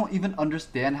 I don't even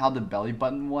understand how the belly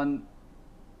button one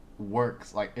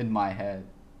works. Like in my head,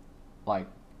 like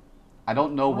I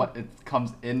don't know what it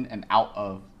comes in and out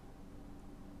of.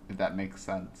 If that makes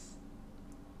sense,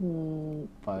 Hmm,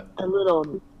 but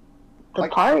the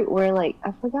Like- part where like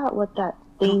I forgot what that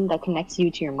thing that connects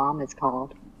you to your mom is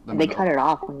called. the They umbil- cut it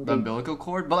off when the they. umbilical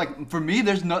cord. But like for me,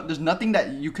 there's nothing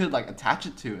that you could like attach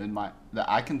it to in my that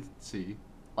I can see.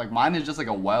 Like mine is just like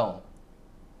a well.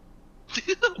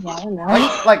 Yeah, I don't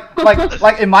know.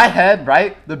 Like in my head,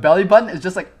 right? The belly button is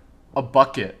just like a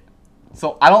bucket.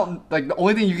 So I don't like the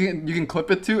only thing you can clip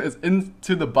it to is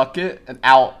into the bucket and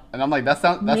out. And I'm like that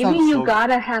sounds Maybe sounds you so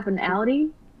gotta have an Audi.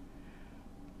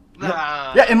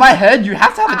 Nah. Yeah, in my head you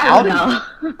have to have an I Audi.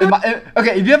 don't know.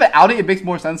 Okay, if you have an Audi, it makes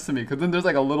more sense to me because then there's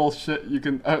like a little shit you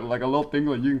can like a little thing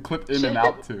that you can clip in and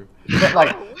out to.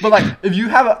 But like if you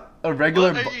have a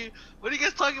regular What are you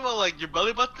guys talking about? Like your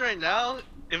belly button right now?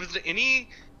 If it's any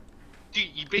dude,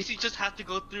 you basically just have to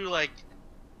go through like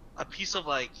a piece of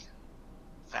like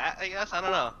fat, I guess. I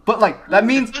don't know. But like that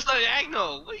means It's just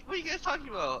diagonal. What are you guys talking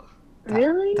about?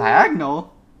 Really?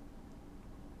 diagonal.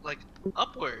 Like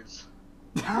upwards.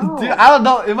 Oh. Dude, I don't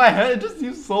know. In my head, it just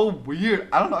seems so weird.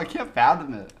 I don't know. I can't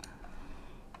fathom it.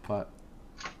 But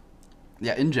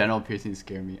yeah, in general, piercings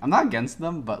scare me. I'm not against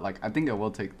them, but like I think it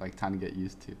will take like time to get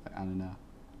used to. Like, I don't know.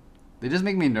 They just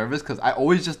make me nervous because I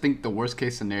always just think the worst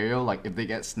case scenario, like if they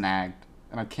get snagged,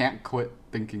 and I can't quit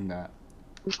thinking that.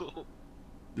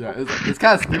 Yeah, it's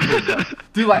kind of stupid, but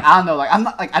dude, like I don't know, like I'm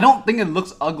not like I don't think it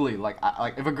looks ugly. Like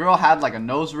like if a girl had like a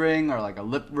nose ring or like a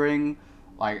lip ring,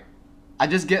 like I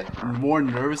just get more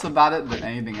nervous about it than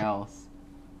anything else.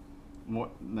 More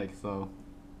like so.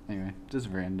 Anyway, just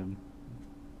random.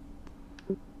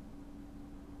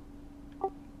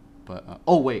 But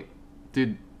oh wait,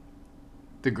 dude,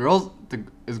 is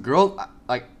girls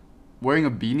like wearing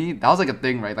a beanie? That was like a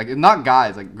thing, right? Like it's not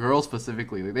guys, like girls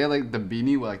specifically. Like they have like the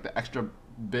beanie with like the extra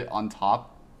bit on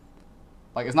top.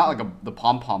 Like it's not like the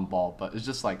pom pom ball, but it's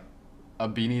just like a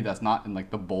beanie that's not in like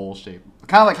the bowl shape.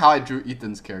 Kind of like how I drew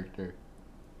Ethan's character.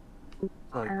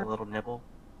 Like a little nipple.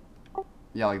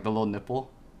 Yeah, like the little nipple.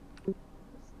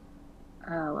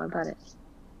 Oh, what about it?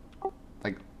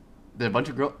 Like there a bunch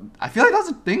of girls. I feel like that's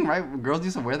a thing, right? Girls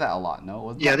used to wear that a lot. No,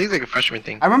 wasn't Yeah, I that- think it's like a freshman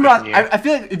thing. I remember. freshman year. I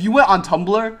feel like if you went on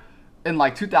Tumblr in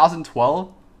like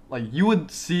 2012, like you would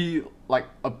see like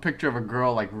a picture of a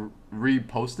girl like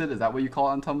reposted. Is that what you call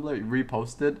it on Tumblr?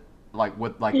 Reposted, like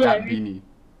with like Yeah. that beanie.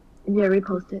 Yeah,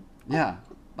 repost it. Yeah,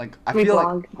 like I feel like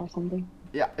Reblog or something.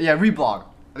 yeah, reblog.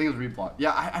 I think it was reblog.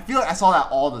 Yeah, I feel like I saw that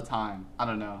all the time. I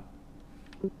don't know.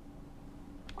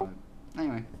 But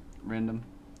anyway, random.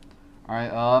 All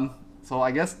right. So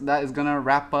I guess that is gonna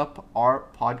wrap up our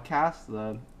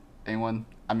podcast. Anyone?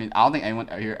 I mean, I don't think anyone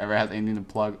here ever has anything to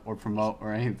plug or promote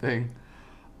or anything.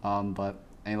 But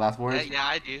any last words? Yeah,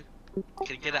 I do.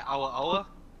 Can you get an awa awa?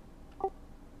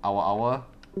 Awa.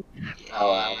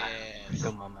 Awa. Yes.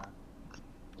 Go mama.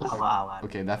 Wow.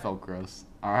 Okay, that felt gross.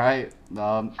 All right.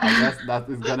 I guess that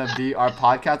is gonna be our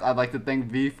podcast. I'd like to thank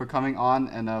V for coming on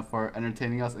and for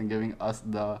entertaining us and giving us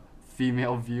the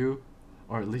female view,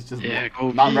 or at least just Yeah, go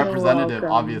not V. You're representative,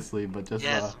 welcome. obviously, but just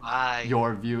Yes, bye.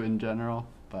 your view in general.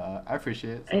 But I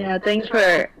appreciate it. So. Yeah, thanks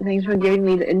for giving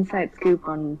me the inside scoop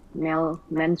on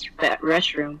men's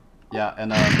restroom. Yeah,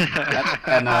 and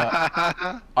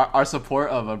our support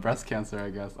of breast cancer, I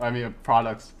guess. I mean,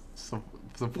 products support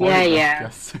breast Yeah.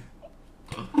 cancer.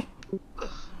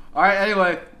 All right.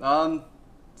 Anyway,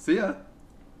 see ya.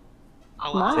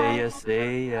 Awa. Bye.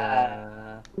 Say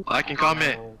ya. Like and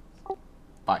comment.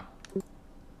 Bye.